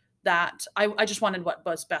kid, that I just wanted what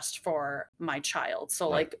was best for my child. So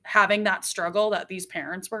like having that struggle that these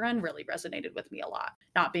parents were in really resonated with me a lot.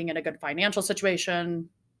 Not being in a good financial situation,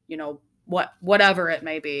 whatever it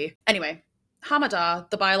may be. Anyway, Hamada,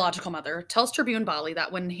 the biological mother, tells Tribune Bali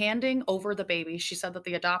that when handing over the baby, she said that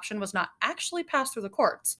the adoption was not actually passed through the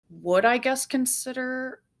courts. Would I guess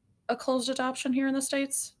consider a closed adoption here in the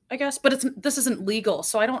States? I guess, but this isn't legal,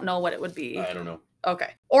 so I don't know what it would be. I don't know.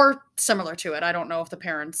 Okay. Or similar to it. I don't know if the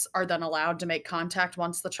parents are then allowed to make contact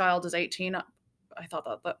once the child is 18. I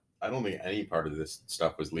thought that. I don't think any part of this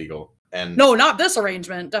stuff was legal. And no, not this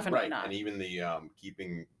arrangement. Definitely not. And even the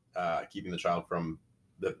keeping the child from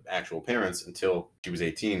the actual parents until she was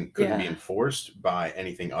 18 couldn't be enforced by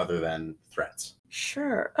anything other than threats.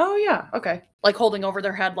 Sure. Oh, yeah. Okay. Like holding over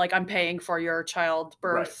their head, like I'm paying for your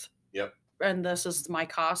childbirth. Yep. And this is my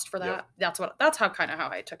cost for that. Yep. That's how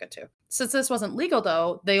I took it too. Since this wasn't legal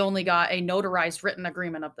though, they only got a notarized written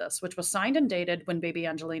agreement of this, which was signed and dated when baby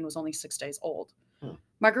Engeline was only 6 days old.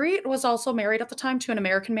 Marguerite was also married at the time to an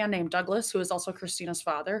American man named Douglas, who is also Christina's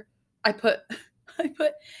father. I put,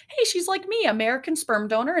 hey, she's like me, American sperm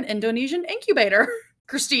donor and Indonesian incubator.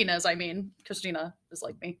 Christina is like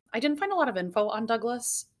me. I didn't find a lot of info on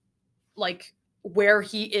Douglas, like where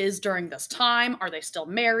he is during this time. Are they still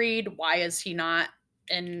married? Why is he not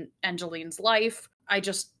in Engeline's life?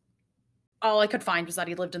 All I could find was that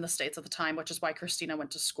he lived in the States at the time, which is why Christina went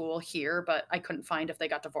to school here, but I couldn't find if they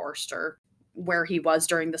got divorced or where he was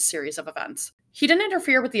during this series of events. He didn't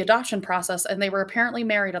interfere with the adoption process, and they were apparently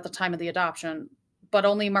married at the time of the adoption, but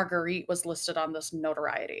only Marguerite was listed on this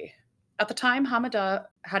notoriety. At the time, Hamida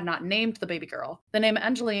had not named the baby girl. The name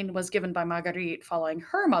Engeline was given by Marguerite following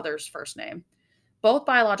her mother's first name. Both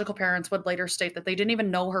biological parents would later state that they didn't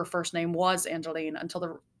even know her first name was Engeline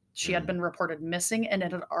until she had been reported missing, and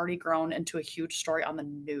it had already grown into a huge story on the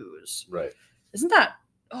news. Right. Isn't that,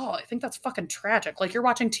 I think that's fucking tragic. Like, you're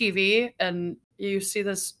watching TV and you see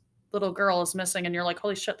this little girl is missing and you're like,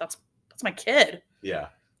 holy shit, that's my kid. Yeah.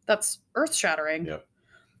 That's earth-shattering. Yep.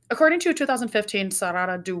 According to a 2015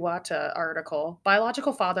 Sarara Duwata article,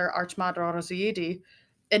 biological father Archmad Rozidi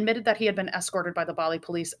admitted that he had been escorted by the Bali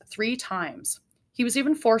police 3 times. He was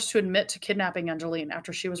even forced to admit to kidnapping Engeline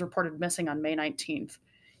after she was reported missing on May 19th.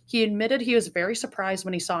 He admitted he was very surprised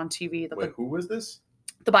when he saw on TV that who was this?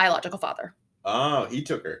 The biological father. Oh, he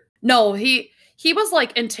took her. No, he was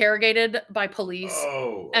like interrogated by police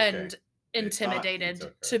and They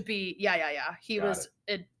intimidated to be. Yeah.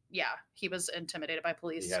 He was intimidated by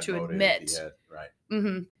police to admit.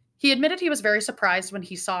 He admitted he was very surprised when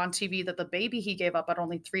he saw on TV that the baby he gave up at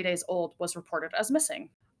only 3 days old was reported as missing.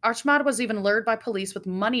 Archmad was even lured by police with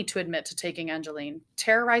money to admit to taking Engeline,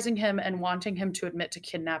 terrorizing him and wanting him to admit to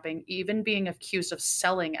kidnapping, even being accused of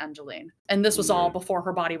selling Engeline. And this was all before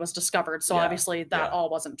her body was discovered, so obviously that all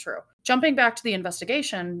wasn't true. Jumping back to the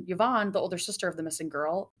investigation, Yvonne, the older sister of the missing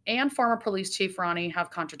girl, and former police chief Ronnie have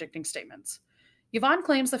contradicting statements. Yvonne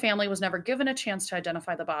claims the family was never given a chance to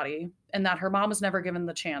identify the body, and that her mom was never given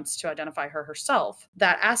the chance to identify her herself.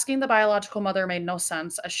 That asking the biological mother made no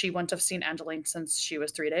sense, as she wouldn't have seen Engeline since she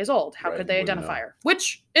was 3 days old. How could they identify her?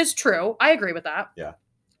 Which is true. I agree with that. Yeah.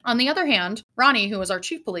 On the other hand, Ronnie, who was our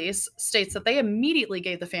chief police, states that they immediately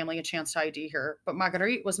gave the family a chance to ID her, but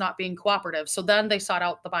Marguerite was not being cooperative, so then they sought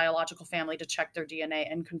out the biological family to check their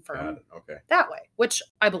DNA and confirm that way, which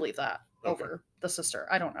I believe that. Over the sister.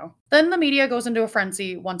 I don't know. Then the media goes into a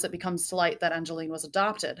frenzy once it becomes to light that Engeline was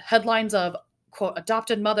adopted. Headlines of, quote,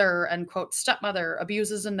 adopted mother and, quote, stepmother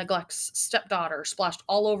abuses and neglects stepdaughter splashed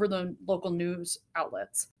all over the local news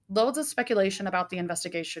outlets. Loads of speculation about the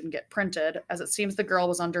investigation get printed, as it seems the girl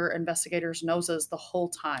was under investigators' noses the whole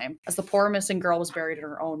time, as the poor missing girl was buried in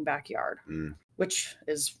her own backyard, which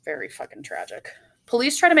is very fucking tragic.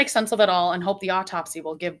 Police try to make sense of it all and hope the autopsy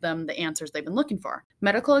will give them the answers they've been looking for.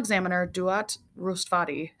 Medical examiner Duat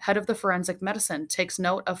Rustvadi, head of the forensic medicine, takes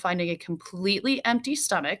note of finding a completely empty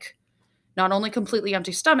stomach. Not only completely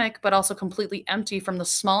empty stomach, but also completely empty from the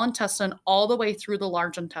small intestine all the way through the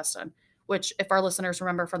large intestine, which, if our listeners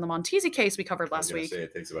remember from the Montesi case we covered last week.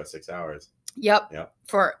 It takes about 6 hours. Yep.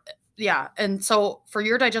 And so for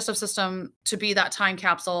your digestive system to be that time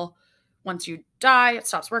capsule, once you die, it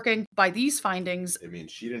stops working. By these findings... It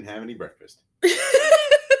means she didn't have any breakfast.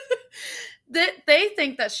 They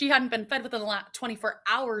think that she hadn't been fed within the last 24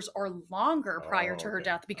 hours or longer prior to her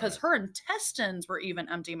death because her intestines were even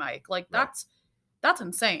empty, Mike. Like, that's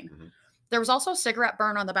insane. There was also a cigarette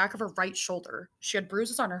burn on the back of her right shoulder. She had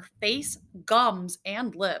bruises on her face, gums,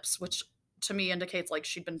 and lips, which to me indicates like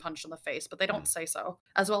she'd been punched in the face, but they don't say so,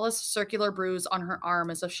 as well as circular bruise on her arm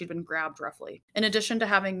as if she'd been grabbed roughly, in addition to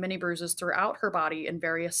having many bruises throughout her body in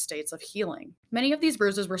various states of healing. Many of these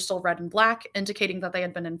bruises were still red and black, indicating that they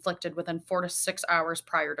had been inflicted within 4 to 6 hours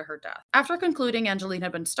prior to her death. After concluding Engeline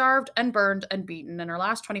had been starved and burned and beaten in her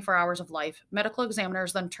last 24 hours of life, medical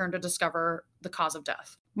examiners then turned to discover the cause of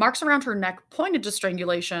death. Marks around her neck pointed to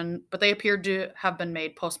strangulation, but they appeared to have been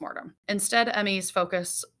made post-mortem. Instead, MEs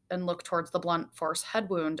focus and look towards the blunt force head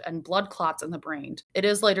wound and blood clots in the brain. It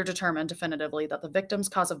is later determined definitively that the victim's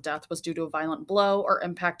cause of death was due to a violent blow or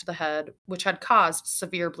impact to the head, which had caused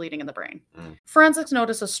severe bleeding in the brain. Forensics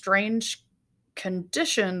notice a strange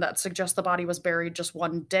condition that suggests the body was buried just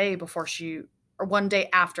one day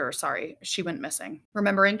after she went missing.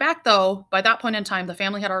 Remembering back, though, by that point in time, the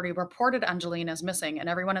family had already reported Engeline as missing, and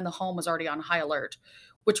everyone in the home was already on high alert,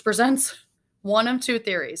 which presents one of 2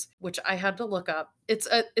 theories, which I had to look up.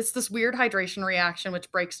 It's this weird hydration reaction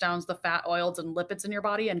which breaks down the fat, oils, and lipids in your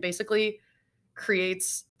body and basically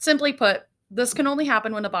creates, simply put, this can only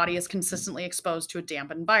happen when a body is consistently exposed to a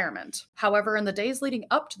damp environment. However, in the days leading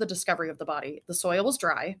up to the discovery of the body, the soil was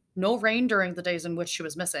dry, no rain during the days in which she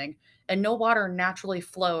was missing, and no water naturally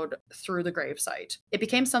flowed through the gravesite. It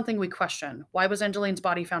became something we question. Why was Engeline's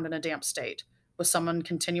body found in a damp state? Was someone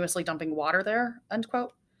continuously dumping water there? End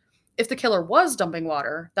quote. If the killer was dumping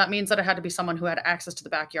water, that means that it had to be someone who had access to the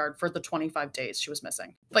backyard for the 25 days she was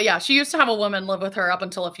missing. But yeah, she used to have a woman live with her up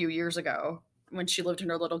until a few years ago when she lived in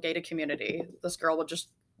her little gated community. This girl would just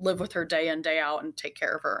live with her day in, day out and take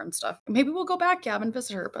care of her and stuff. Maybe we'll go back, Gab, and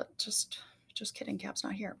visit her, but just kidding, Gab's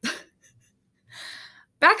not here.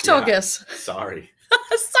 Back to August. Sorry.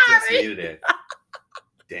 Sorry. Just needed it.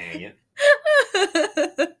 Dang it.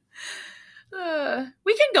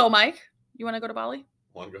 We can go, Mike. You want to go to Bali?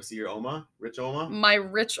 Want to go see your Oma? Rich Oma? My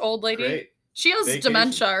rich old lady? Great. She has Vacation.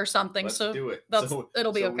 Dementia or something, Let's so do it.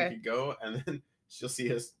 it'll be so okay. We could go, and then she'll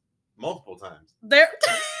see us multiple times. There.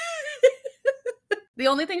 The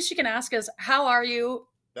only thing she can ask is, how are you?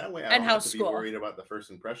 That way I and don't how's have to school? be worried about the first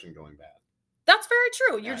impression going bad. That's very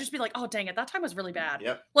true. You'll Yeah. just be like, oh, dang it, that time was really bad.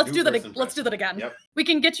 Yep. Let's New do that. first Let's do that impression. again. Yep. We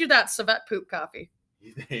can get you that civet poop coffee.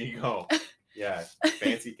 There you go. Yeah.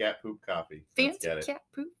 Fancy cat poop coffee. Let's Fancy get it. cat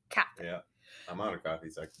poop coffee. Yeah. I'm out of coffee,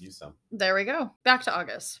 so I could use some. There we go. Back to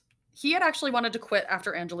August. He had actually wanted to quit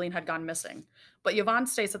after Engeline had gone missing, but Yvonne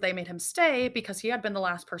states that they made him stay because he had been the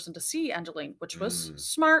last person to see Engeline, which was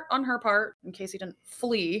smart on her part in case he didn't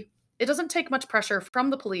flee. It doesn't take much pressure from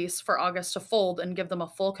the police for August to fold and give them a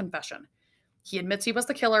full confession. He admits he was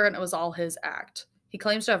the killer and it was all his act. He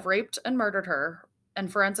claims to have raped and murdered her, and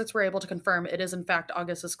forensics were able to confirm it is in fact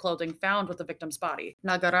August's clothing found with the victim's body.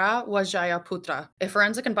 Nagara Wajaya Putra, a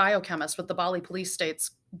forensic and biochemist with the Bali police,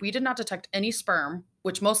 states, "We did not detect any sperm,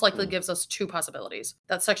 which most likely gives us two possibilities.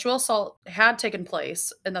 That sexual assault had taken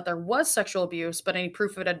place and that there was sexual abuse, but any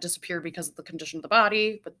proof of it had disappeared because of the condition of the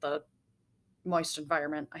body, with the moist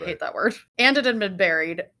environment." I hate that word. And it had been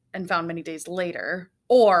buried and found many days later,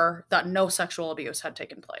 or that no sexual abuse had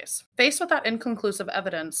taken place. Faced with that inconclusive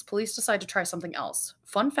evidence, police decide to try something else.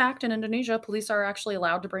 Fun fact, in Indonesia, police are actually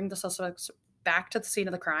allowed to bring the suspects back to the scene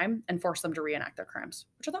of the crime and force them to reenact their crimes,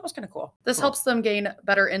 which I thought was kind of cool. This helps them gain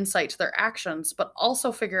better insight to their actions, but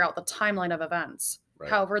also figure out the timeline of events. Right.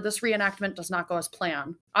 However, this reenactment does not go as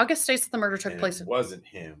planned. August states that the murder took place. It wasn't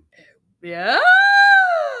him. Yeah!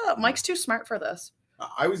 Mike's too smart for this.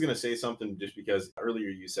 I was going to say something just because earlier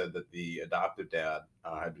you said that the adoptive dad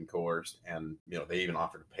had been coerced, and they even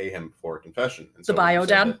offered to pay him for a confession. And so the bio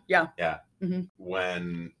dad? That, yeah. Yeah. Mm-hmm.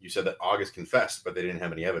 When you said that August confessed, but they didn't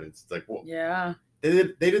have any evidence. It's like, well, yeah. They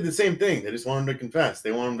did the same thing. They just want him to confess.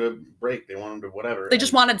 They want him to break. They want him to whatever. They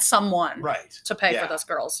just wanted someone to pay yeah. for this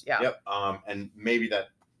girl's. Yeah. Yep. And maybe that,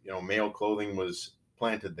 male clothing was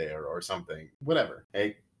planted there or something. Whatever.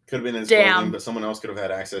 Hey, could have been his clothing, but someone else could have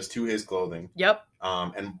had access to his clothing. Yep.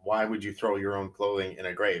 And why would you throw your own clothing in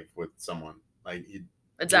a grave with someone? Like, you'd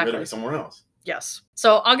exactly. get rid of it somewhere else. Yes.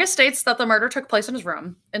 So August states that the murder took place in his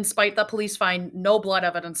room, in spite that police find no blood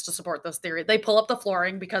evidence to support this theory. They pull up the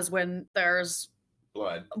flooring because when there's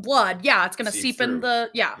blood, yeah, it's going to seep in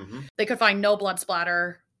the, They could find no blood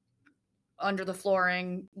splatter under the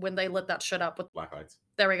flooring when they lit that shit up with black lights.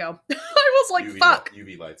 There we go. I was like, fuck.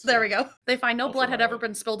 UV lights. There we go. They find no blood had ever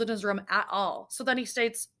been spilled in his room at all. So then he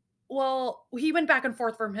states, well, he went back and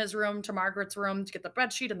forth from his room to Margaret's room to get the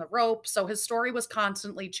bedsheet and the rope. So his story was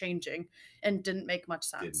constantly changing and didn't make much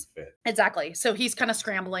sense. Didn't fit. Exactly. So he's kind of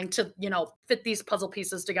scrambling to, fit these puzzle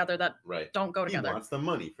pieces together that don't go together. He wants the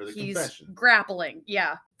money for the confession. He's grappling.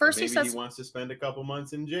 Yeah. First maybe he says he wants to spend a couple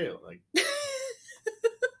months in jail. Like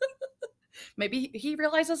maybe he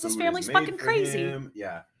realizes his family's fucking crazy. Him.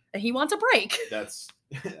 Yeah. And he wants a break. That's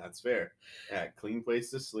fair. Yeah, clean place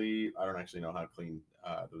to sleep. I don't actually know how clean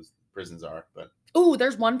those prisons are, but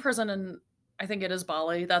there's one prison in, I think it is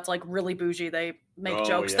Bali, that's like really bougie. They make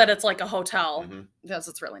jokes that it's like a hotel because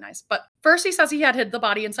it's really nice. But first he says he had hid the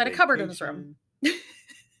body inside a cupboard in his room.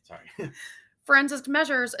 Sorry. Forensic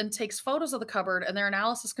measures and takes photos of the cupboard, and their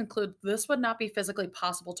analysis conclude this would not be physically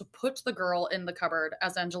possible to put the girl in the cupboard,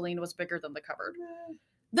 as Engeline was bigger than the cupboard.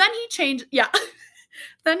 Then he changed. Yeah.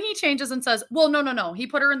 Then he changes and says, well, no. He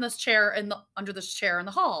put her in this chair under this chair in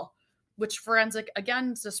the hall, which forensic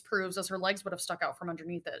again disproves, as her legs would have stuck out from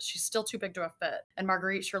underneath it. She's still too big to have fit. And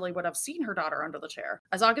Marguerite surely would have seen her daughter under the chair.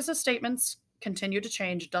 As August's statements continue to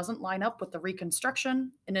change, doesn't line up with the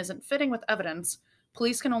reconstruction and isn't fitting with evidence,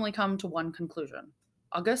 police can only come to one conclusion.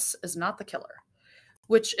 August is not the killer,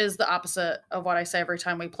 which is the opposite of what I say every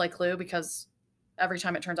time we play Clue, because every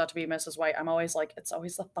time it turns out to be Mrs. White, I'm always like, it's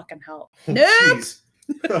always the fucking help. Nope!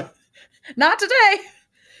 Not today!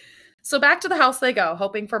 So back to the house they go,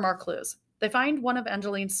 hoping for more clues. They find one of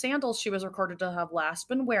Engeline's sandals she was recorded to have last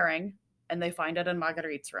been wearing, and they find it in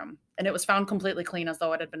Marguerite's room. And it was found completely clean, as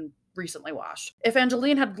though it had been recently washed. If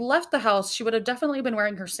Engeline had left the house, she would have definitely been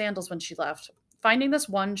wearing her sandals when she left. Finding this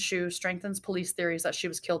one shoe strengthens police theories that she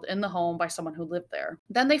was killed in the home by someone who lived there.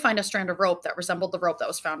 Then they find a strand of rope that resembled the rope that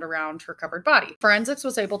was found around her covered body. Forensics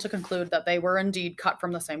was able to conclude that they were indeed cut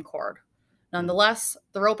from the same cord. Nonetheless,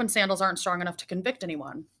 the rope and sandals aren't strong enough to convict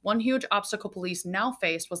anyone. One huge obstacle police now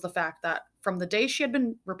faced was the fact that from the day she had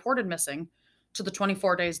been reported missing to the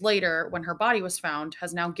 24 days later when her body was found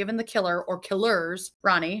has now given the killer or killers,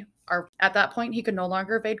 Ronnie, At that point, he could no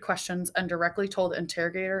longer evade questions and directly told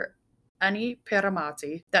interrogator Annie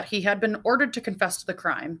Peramati that he had been ordered to confess to the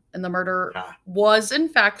crime, and the murder was, in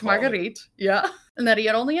fact, Marguerite. Yeah. And that he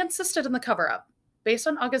had only insisted in the cover-up. Based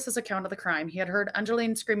on August's account of the crime, he had heard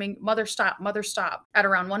Engeline screaming, "Mother, stop, mother, stop," at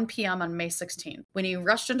around 1 p.m. on May 16th. When he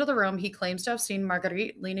rushed into the room, he claims to have seen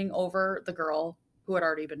Marguerite leaning over the girl who had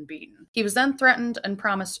already been beaten. He was then threatened and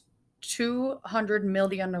promised 200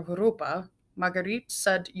 million rupa. Marguerite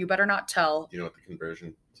said, "You better not tell." Do you know what the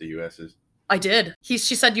conversion to US is? I did. She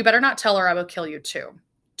said, "You better not tell her, I will kill you too."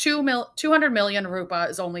 200 million rupa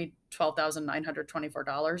is only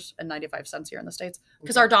 $12,924.95 here in the States,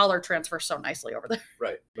 because our dollar transfers so nicely over there.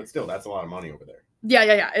 Right. But still, that's a lot of money over there.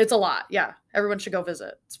 Yeah. It's a lot. Yeah. Everyone should go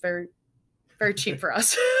visit. It's very, very cheap for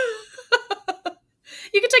us.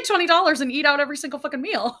 You could take $20 and eat out every single fucking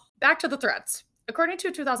meal. Back to the threats. According to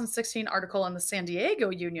a 2016 article in the San Diego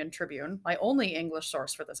Union Tribune, my only English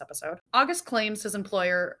source for this episode, August claims his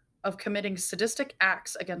employer of committing sadistic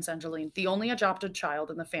acts against Engeline, the only adopted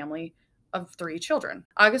child in the family of 3 children.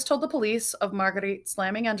 August told the police of Marguerite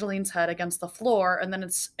slamming Engeline's head against the floor and then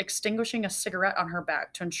extinguishing a cigarette on her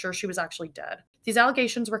back to ensure she was actually dead. These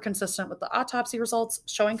allegations were consistent with the autopsy results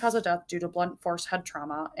showing cause of death due to blunt force head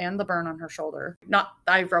trauma and the burn on her shoulder.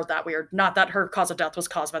 I wrote that weird. Not that her cause of death was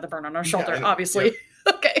caused by the burn on her shoulder, obviously. Yep.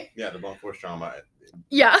 Okay. Yeah, the blunt force trauma.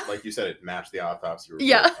 Yeah. Like you said, it matched the autopsy report.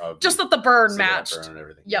 Yeah, just that the burn matched. Burn and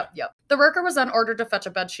everything. Yep. The worker was then ordered to fetch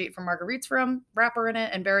a bedsheet from Marguerite's room, wrap her in it,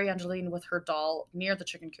 and bury Engeline with her doll near the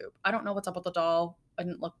chicken coop. I don't know what's up with the doll. I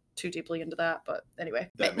didn't look too deeply into that, but anyway.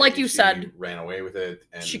 Like you said, ran away with it.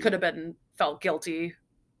 And she could have felt guilty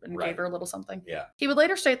and gave her a little something. Yeah. He would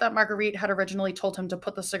later state that Marguerite had originally told him to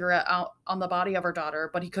put the cigarette out on the body of her daughter,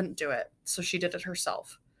 but he couldn't do it, so she did it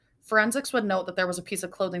herself. Forensics would note that there was a piece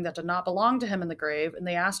of clothing that did not belong to him in the grave, and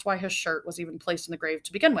they asked why his shirt was even placed in the grave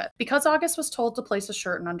to begin with. Because August was told to place his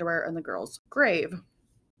shirt and underwear in the girl's grave.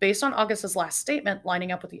 Based on August's last statement,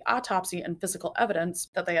 lining up with the autopsy and physical evidence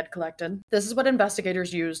that they had collected, this is what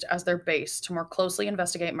investigators used as their base to more closely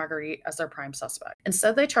investigate Marguerite as their prime suspect.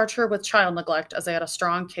 Instead, they charged her with child neglect as they had a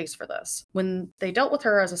strong case for this. When they dealt with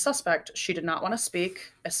her as a suspect, she did not want to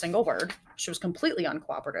speak a single word. She was completely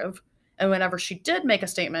uncooperative. And whenever she did make a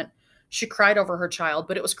statement, she cried over her child,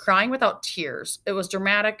 but it was crying without tears. It was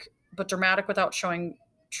dramatic, but dramatic without showing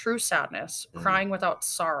true sadness. Crying without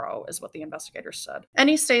sorrow is what the investigators said. And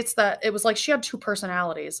he states that it was like she had 2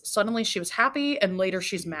 personalities. Suddenly she was happy, and later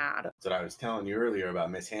she's mad. That's what I was telling you earlier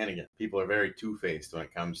about Miss Hannigan. People are very two-faced when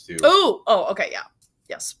it comes to... Oh, okay, yeah.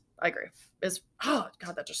 Yes, I agree.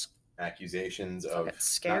 That just... accusations of not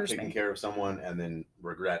scares taking me. care of someone and then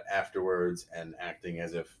regret afterwards and acting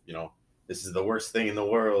as if, this is the worst thing in the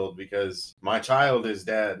world because my child is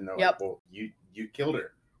dead. No, yep. Well, you killed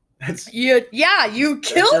her. You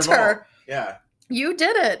killed her. Yeah. You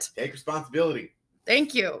did it. Take responsibility.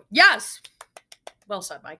 Thank you. Yes. Well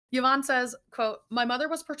said, Mike. Yvonne says, quote, "My mother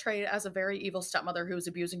was portrayed as a very evil stepmother who was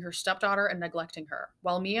abusing her stepdaughter and neglecting her,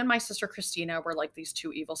 while me and my sister Christina were like these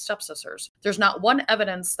 2 evil stepsisters. There's not one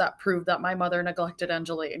evidence that proved that my mother neglected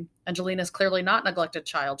Engeline. Engeline is clearly not a neglected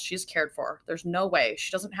child. She's cared for. There's no way.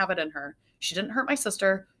 She doesn't have it in her. She didn't hurt my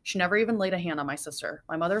sister. She never even laid a hand on my sister.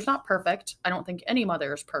 My mother's not perfect. I don't think any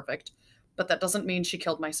mother is perfect, but that doesn't mean she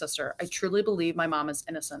killed my sister. I truly believe my mom is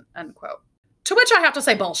innocent," end quote. To which I have to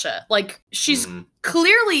say bullshit. Like, she's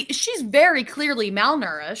very clearly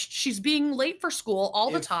malnourished. She's being late for school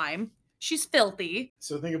all the time. She's filthy.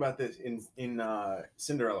 So think about this. In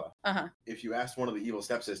Cinderella, if you asked one of the evil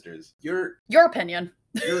stepsisters, your opinion.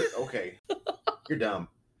 You're okay. You're dumb.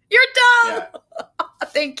 You're dumb! Yeah.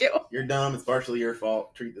 Thank you. You're dumb. It's partially your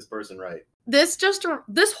fault. Treat this person right. This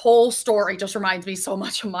whole story just reminds me so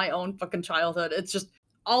much of my own fucking childhood. It's just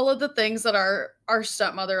all of the things that our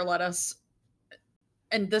stepmother let us...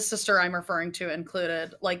 And this sister I'm referring to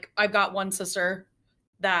included. Like, I've got one sister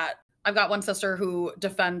who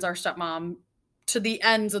defends our stepmom to the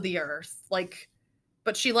ends of the earth. Like,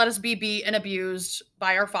 but she let us be beat and abused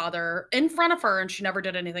by our father in front of her, and she never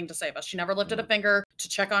did anything to save us. She never lifted a finger to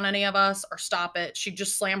check on any of us or stop it. She'd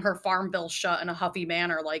just slam her farm bill shut in a huffy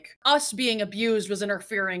manner. Like, us being abused was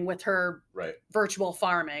interfering with her virtual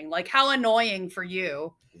farming. Like, how annoying for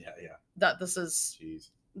you. Yeah. That this is... Jeez.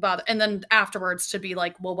 And then afterwards to be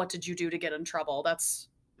like, well, what did you do to get in trouble? That's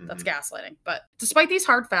gaslighting. But despite these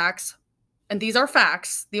hard facts, and these are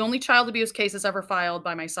facts, the only child abuse cases ever filed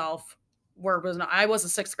by myself I was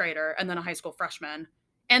a 6th grader and then a high school freshman.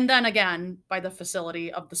 And then again by the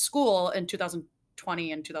facility of the school in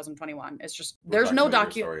 2020 and 2021. It's just, there's no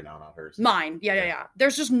story now, not hers. Mine. Yeah.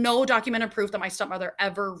 There's just no documented proof that my stepmother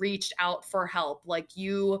ever reached out for help. Like,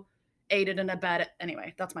 aided and abetted.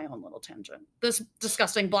 Anyway, that's my own little tangent. This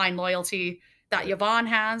disgusting blind loyalty that Yvonne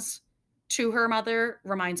has to her mother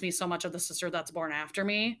reminds me so much of the sister that's born after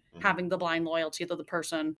me, having the blind loyalty to the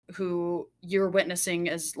person who you're witnessing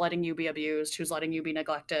is letting you be abused, who's letting you be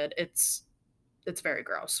neglected. It's very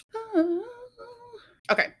gross.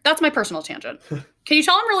 Okay, that's my personal tangent. Can you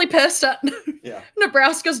tell I'm really pissed at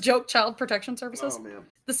Nebraska's joke child protection services? Oh, man.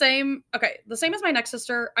 The same as my next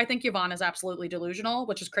sister. I think Yvonne is absolutely delusional,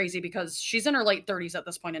 which is crazy because she's in her late 30s at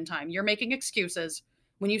this point in time. You're making excuses.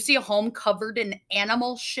 When you see a home covered in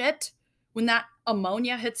animal shit, when that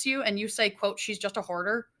ammonia hits you and you say, quote, she's just a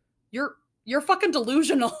hoarder, you're fucking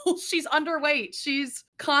delusional. She's underweight. She's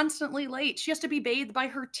constantly late. She has to be bathed by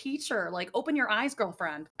her teacher. Like, open your eyes,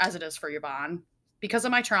 girlfriend, as it is for Yvonne. Because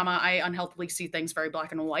of my trauma, I unhealthily see things very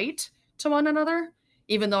black and white to one another.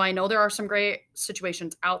 Even though I know there are some great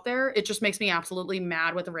situations out there, it just makes me absolutely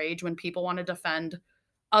mad with rage when people want to defend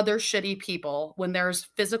other shitty people when there's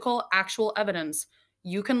physical, actual evidence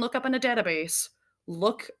you can look up in a database,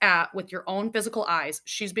 look at with your own physical eyes.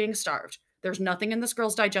 She's being starved. There's nothing in this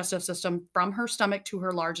girl's digestive system from her stomach to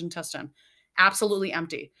her large intestine. Absolutely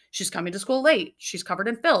empty. She's coming to school late. She's covered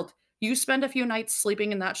in filth. You spend a few nights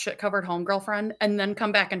sleeping in that shit-covered home, girlfriend, and then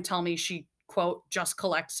come back and tell me she, quote, just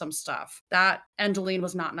collects some stuff. That Engeline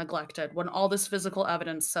was not neglected when all this physical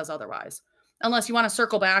evidence says otherwise. Unless you want to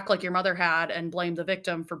circle back like your mother had and blame the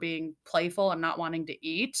victim for being playful and not wanting to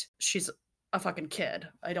eat. She's a fucking kid.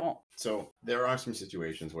 I don't. So there are some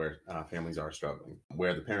situations where families are struggling,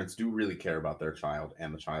 where the parents do really care about their child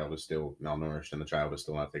and the child is still malnourished and the child is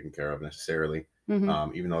still not taken care of necessarily.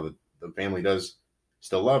 Even though the family does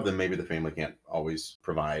still love them, maybe the family can't always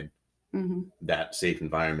provide that safe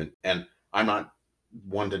environment. And I'm not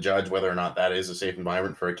one to judge whether or not that is a safe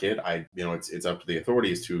environment for a kid. It's up to the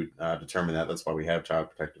authorities to determine that. That's why we have child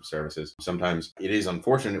protective services. Sometimes it is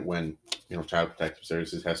unfortunate when, child protective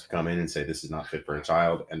services has to come in and say this is not fit for a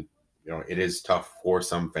child. And, it is tough for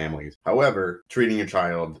some families. However, treating your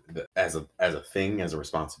child as a thing, as a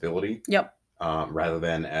responsibility. Yep. Rather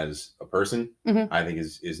than as a person, I think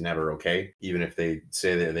is never okay. Even if they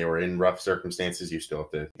say that they were in rough circumstances, you still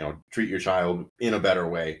have to, treat your child in a better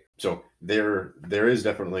way. So there is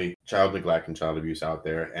definitely child neglect and child abuse out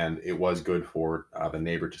there, and it was good for the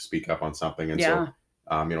neighbor to speak up on something. And so,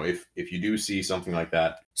 if you do see something like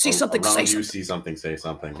that, see something, say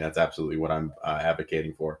something. That's absolutely what I'm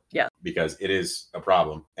advocating for. Yeah, because it is a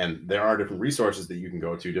problem, and there are different resources that you can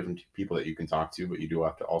go to, different people that you can talk to, but you do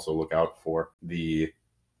have to also look out for the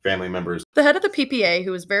family members. The head of the PPA,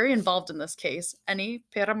 who was very involved in this case, Eni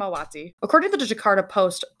Peramawati, according to the Jakarta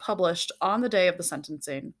Post, published on the day of the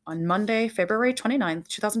sentencing, on Monday, February 29th,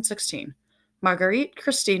 2016, Marguerite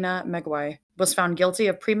Christina Megawe was found guilty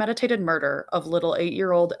of premeditated murder of little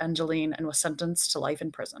 8-year-old Engeline and was sentenced to life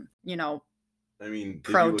in prison.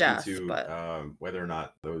 Pro-death, but whether or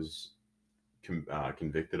not those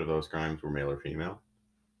convicted of those crimes were male or female,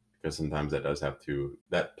 because sometimes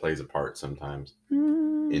that plays a part sometimes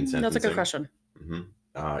in sentencing. That's a good question.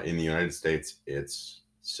 In the United States, it's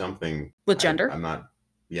something with gender. I'm not.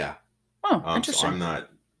 Yeah. Oh, interesting. So I'm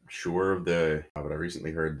not sure of but I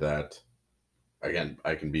recently heard that. Again,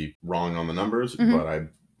 I can be wrong on the numbers, but I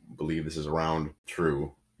believe this is around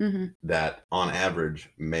true. That on average,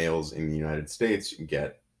 males in the United States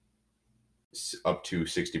get up to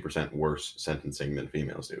 60% worse sentencing than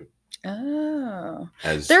females do. Oh,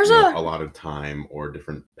 as there's a lot of time or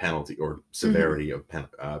different penalty or severity of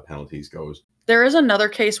penalties goes. There is another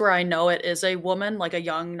case where I know it is a woman, like a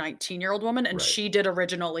young 19-year-old woman, and she did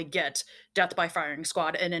originally get death by firing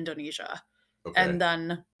squad in Indonesia. Okay. And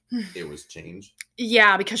then it was changed.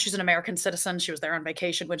 Yeah, because she's an American citizen. She was there on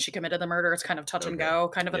vacation when she committed the murder. It's kind of touch and go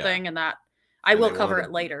kind of a thing. And that I will cover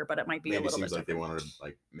it later, but it might be a little bit seems like they wanted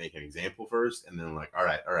to make an example first and then all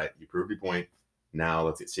right, you proved your point. Now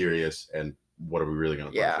let's get serious. And what are we really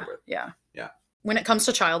going to punish with? Yeah. When it comes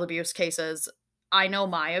to child abuse cases, I know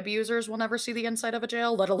my abusers will never see the inside of a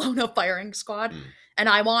jail, let alone a firing squad. And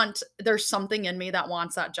there's something in me that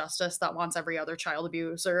wants that justice, that wants every other child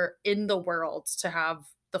abuser in the world to have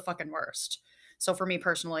the fucking worst. So for me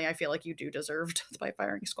personally, I feel like you do deserve death by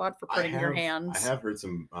firing squad for putting your hands. I have heard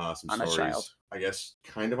some on stories, a child. I guess,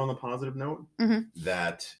 kind of on the positive note,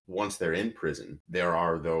 that once they're in prison, there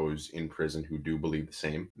are those in prison who do believe the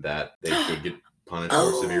same, that they should get punished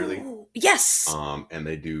more severely. Yes. And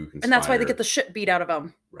they do conspire. And that's why they get the shit beat out of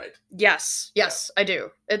them. Right. Yes, I do.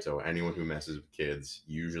 So anyone who messes with kids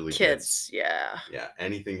usually gets, yeah,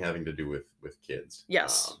 anything having to do with kids.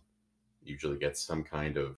 Yes. Usually gets some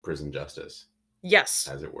kind of prison justice. Yes.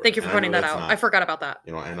 As it were. Thank you for pointing that out. I forgot about that.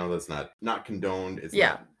 I know that's not condoned. It's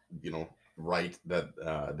not, right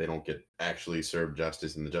that they don't get actually served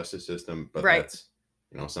justice in the justice system, but Right. that's,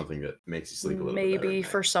 you know, something that makes you sleep a little bit better Maybe at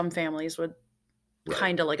for night. some families would Right.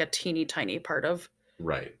 kind of like a teeny tiny part of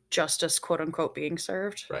Right. justice, quote unquote, being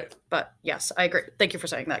served. Right. But yes, I agree. Thank you for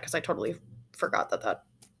saying that, because I totally forgot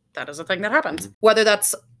that is a thing that happens. Mhm. Whether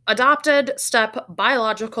that's adopted, step,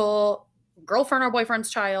 biological, girlfriend or boyfriend's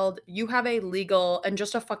child, you have a legal and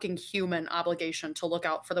just a fucking human obligation to look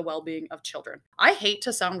out for the well-being of children. I hate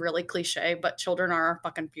to sound really cliche, but children are our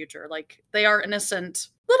fucking future. Like, they are innocent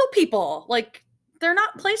little people. Like, they're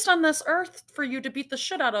not placed on this earth for you to beat the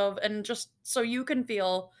shit out of and just so you can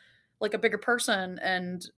feel like a bigger person.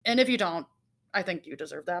 And if you don't, I think you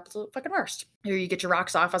deserve the absolute fucking worst. Here you get your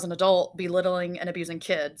rocks off as an adult, belittling and abusing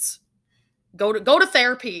kids. Go to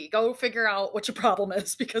therapy. Go figure out what your problem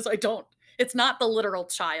is, because it's not the literal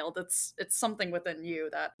child. It's something within you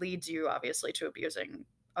that leads you obviously to abusing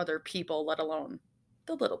other people, let alone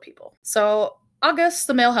the little people. So August,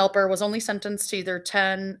 the male helper, was only sentenced to either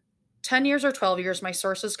 10 years or 12 years. My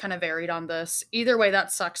sources kind of varied on this. Either way,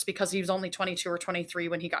 that sucks, because he was only 22 or 23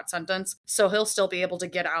 when he got sentenced. So he'll still be able to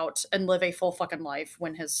get out and live a full fucking life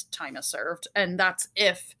when his time is served. And that's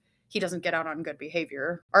if he doesn't get out on good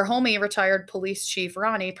behavior. Our homie, retired police chief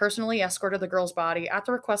Ronnie, personally escorted the girl's body at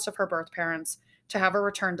the request of her birth parents to have her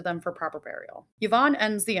returned to them for proper burial. Yvonne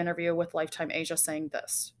ends the interview with Lifetime Asia saying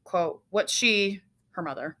this, quote, "What she," her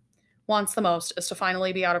mother, "wants the most is to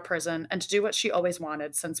finally be out of prison and to do what she always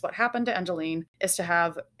wanted, since what happened to Engeline is to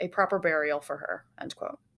have a proper burial for her," end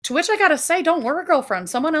quote. To which I gotta say, don't worry, girlfriend.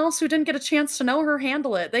 Someone else who didn't get a chance to know her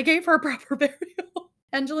handle it. They gave her a proper burial.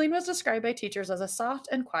 Engeline was described by teachers as a soft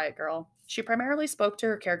and quiet girl. She primarily spoke to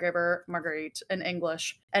her caregiver, Marguerite, in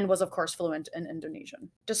English, and was, of course, fluent in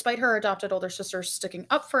Indonesian. Despite her adopted older sisters sticking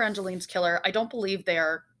up for Engeline's killer, I don't believe they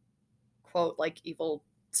are, quote, like evil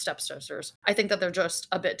stepsisters. I think that they're just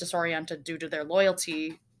a bit disoriented due to their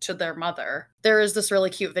loyalty to their mother. There is this really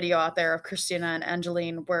cute video out there of Christina and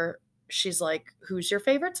Engeline where she's like, "Who's your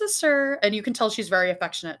favorite sister?" And you can tell she's very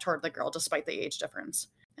affectionate toward the girl despite the age difference.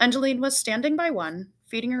 Engeline was standing by 1,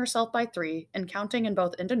 feeding herself by 3, and counting in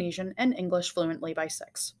both Indonesian and English fluently by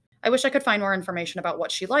 6. I wish I could find more information about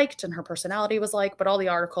what she liked and her personality was like, but all the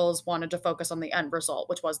articles wanted to focus on the end result,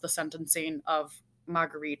 which was the sentencing of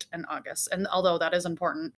Marguerite and August. And although that is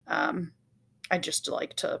important, I just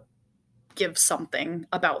like to give something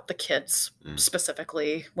about the kids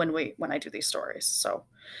specifically when I do these stories. So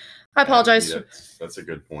I apologize. That's a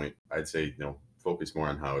good point. I'd say, you know, focus more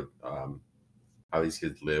on how these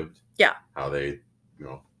kids lived. Yeah. How they, you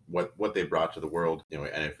know, what they brought to the world, you know,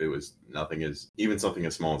 and if it was nothing, is even something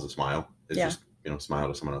as small as a smile, is just, you know, smile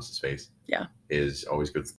to someone else's face. Yeah. Is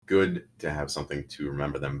always good to have something to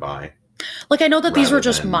remember them by. Like, I know that these were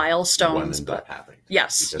just milestones, but happened.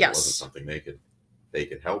 Yes. Because it wasn't something they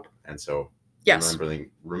could help. And so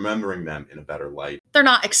remembering them in a better light. They're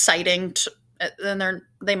not exciting and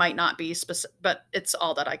they might not be specific, but it's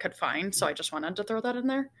all that I could find. So I just wanted to throw that in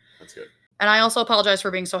there. That's good. And I also apologize for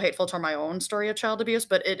being so hateful toward my own story of child abuse,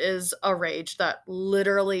 but it is a rage that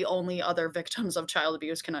literally only other victims of child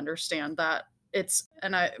abuse can understand. That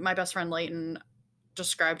my best friend Leighton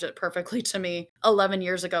described it perfectly to me 11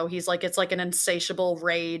 years ago. He's like, it's like an insatiable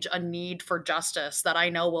rage, a need for justice that I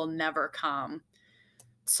know will never come.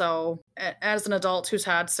 So as an adult who's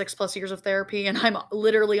had 6+ years of therapy, and I'm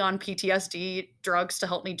literally on PTSD drugs to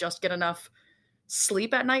help me just get enough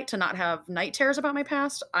sleep at night to not have night terrors about my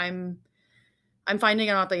past, I'm finding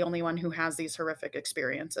I'm not the only one who has these horrific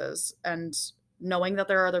experiences. And knowing that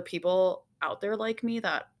there are other people out there like me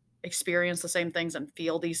that experience the same things and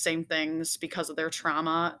feel these same things because of their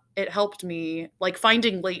trauma, it helped me. Like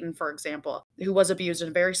finding Leighton, for example, who was abused in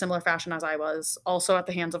a very similar fashion as I was, also at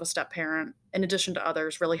the hands of a step parent, in addition to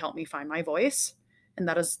others, really helped me find my voice. And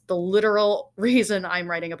that is the literal reason I'm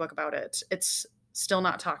writing a book about it. It's still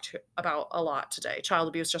not talked about a lot today. Child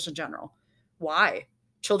abuse just in general. Why?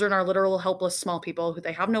 Children are literal helpless small people who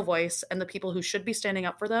they have no voice, and the people who should be standing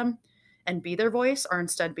up for them and be their voice are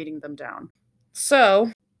instead beating them down.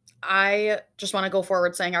 So I just want to go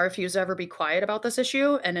forward saying I refuse to ever be quiet about this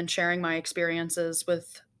issue, and in sharing my experiences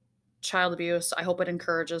with child abuse, I hope it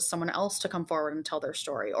encourages someone else to come forward and tell their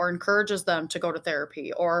story, or encourages them to go to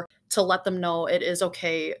therapy, or to let them know it is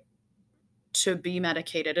okay to be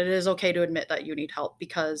medicated. It is okay to admit that you need help,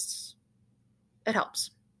 because it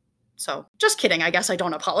helps. So just kidding. I guess I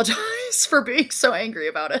don't apologize for being so angry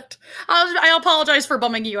about it. I apologize for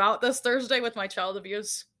bumming you out this Thursday with my child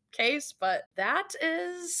abuse case, but that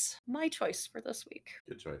is my choice for this week.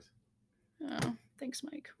 Good choice. Oh, thanks,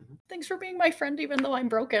 Mike. Mm-hmm. Thanks for being my friend, even though I'm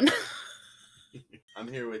broken.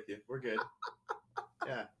 I'm here with you. We're good.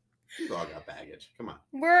 Yeah. We've all got baggage. Come on.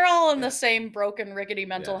 We're all in the same broken, rickety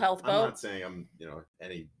mental health boat. I'm not saying I'm,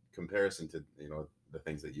 any comparison to, the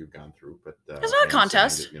things that you've gone through, but it's not a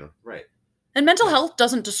contest. That, right. And mental health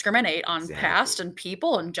doesn't discriminate on past and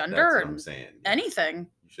people and gender and anything.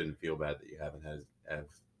 You shouldn't feel bad that you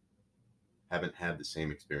haven't had the same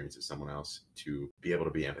experience as someone else to be able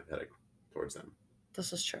to be empathetic towards them.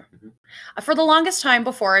 This is true. For the longest time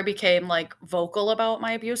before I became like vocal about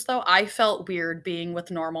my abuse, though, I felt weird being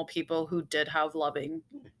with normal people who did have loving,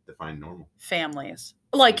 define normal families,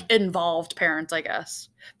 like involved parents, I guess.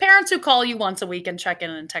 Parents who call you once a week and check in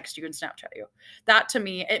and text you and Snapchat you. That to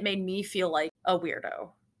me, it made me feel like a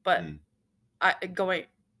weirdo. But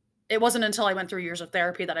it wasn't until I went through years of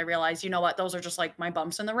therapy that I realized, you know what, those are just like my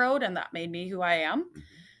bumps in the road, and that made me who I am.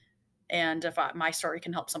 And if my story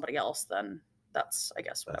can help somebody else, then that's, I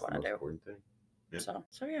guess, what I want to do. Yeah.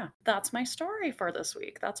 So yeah, that's my story for this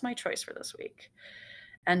week. That's my choice for this week.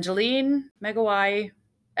 Engeline Megawe,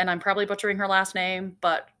 and I'm probably butchering her last name,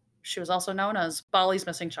 but she was also known as Bali's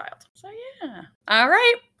missing child. So yeah. All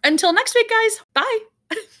right. Until next week, guys. Bye.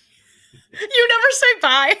 You never say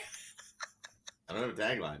bye. I don't have a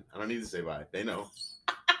tagline. I don't need to say bye. They know.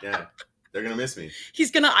 Yeah. They're going to miss me.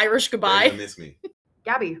 He's going to Irish goodbye. They're going to miss me.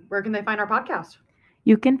 Gabby, where can they find our podcast?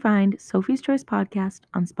 You can find Sophie's Choice Podcast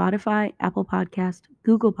on Spotify, Apple Podcast,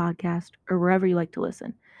 Google Podcast, or wherever you like to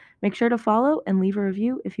listen. Make sure to follow and leave a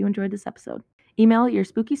review if you enjoyed this episode. Email your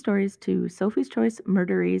spooky stories to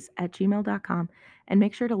sophieschoicemurderies@gmail.com, and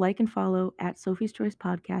make sure to like and follow at Sophie's Choice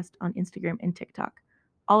Podcast on Instagram and TikTok.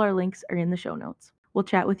 All our links are in the show notes. We'll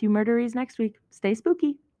chat with you murderies next week. Stay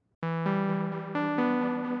spooky.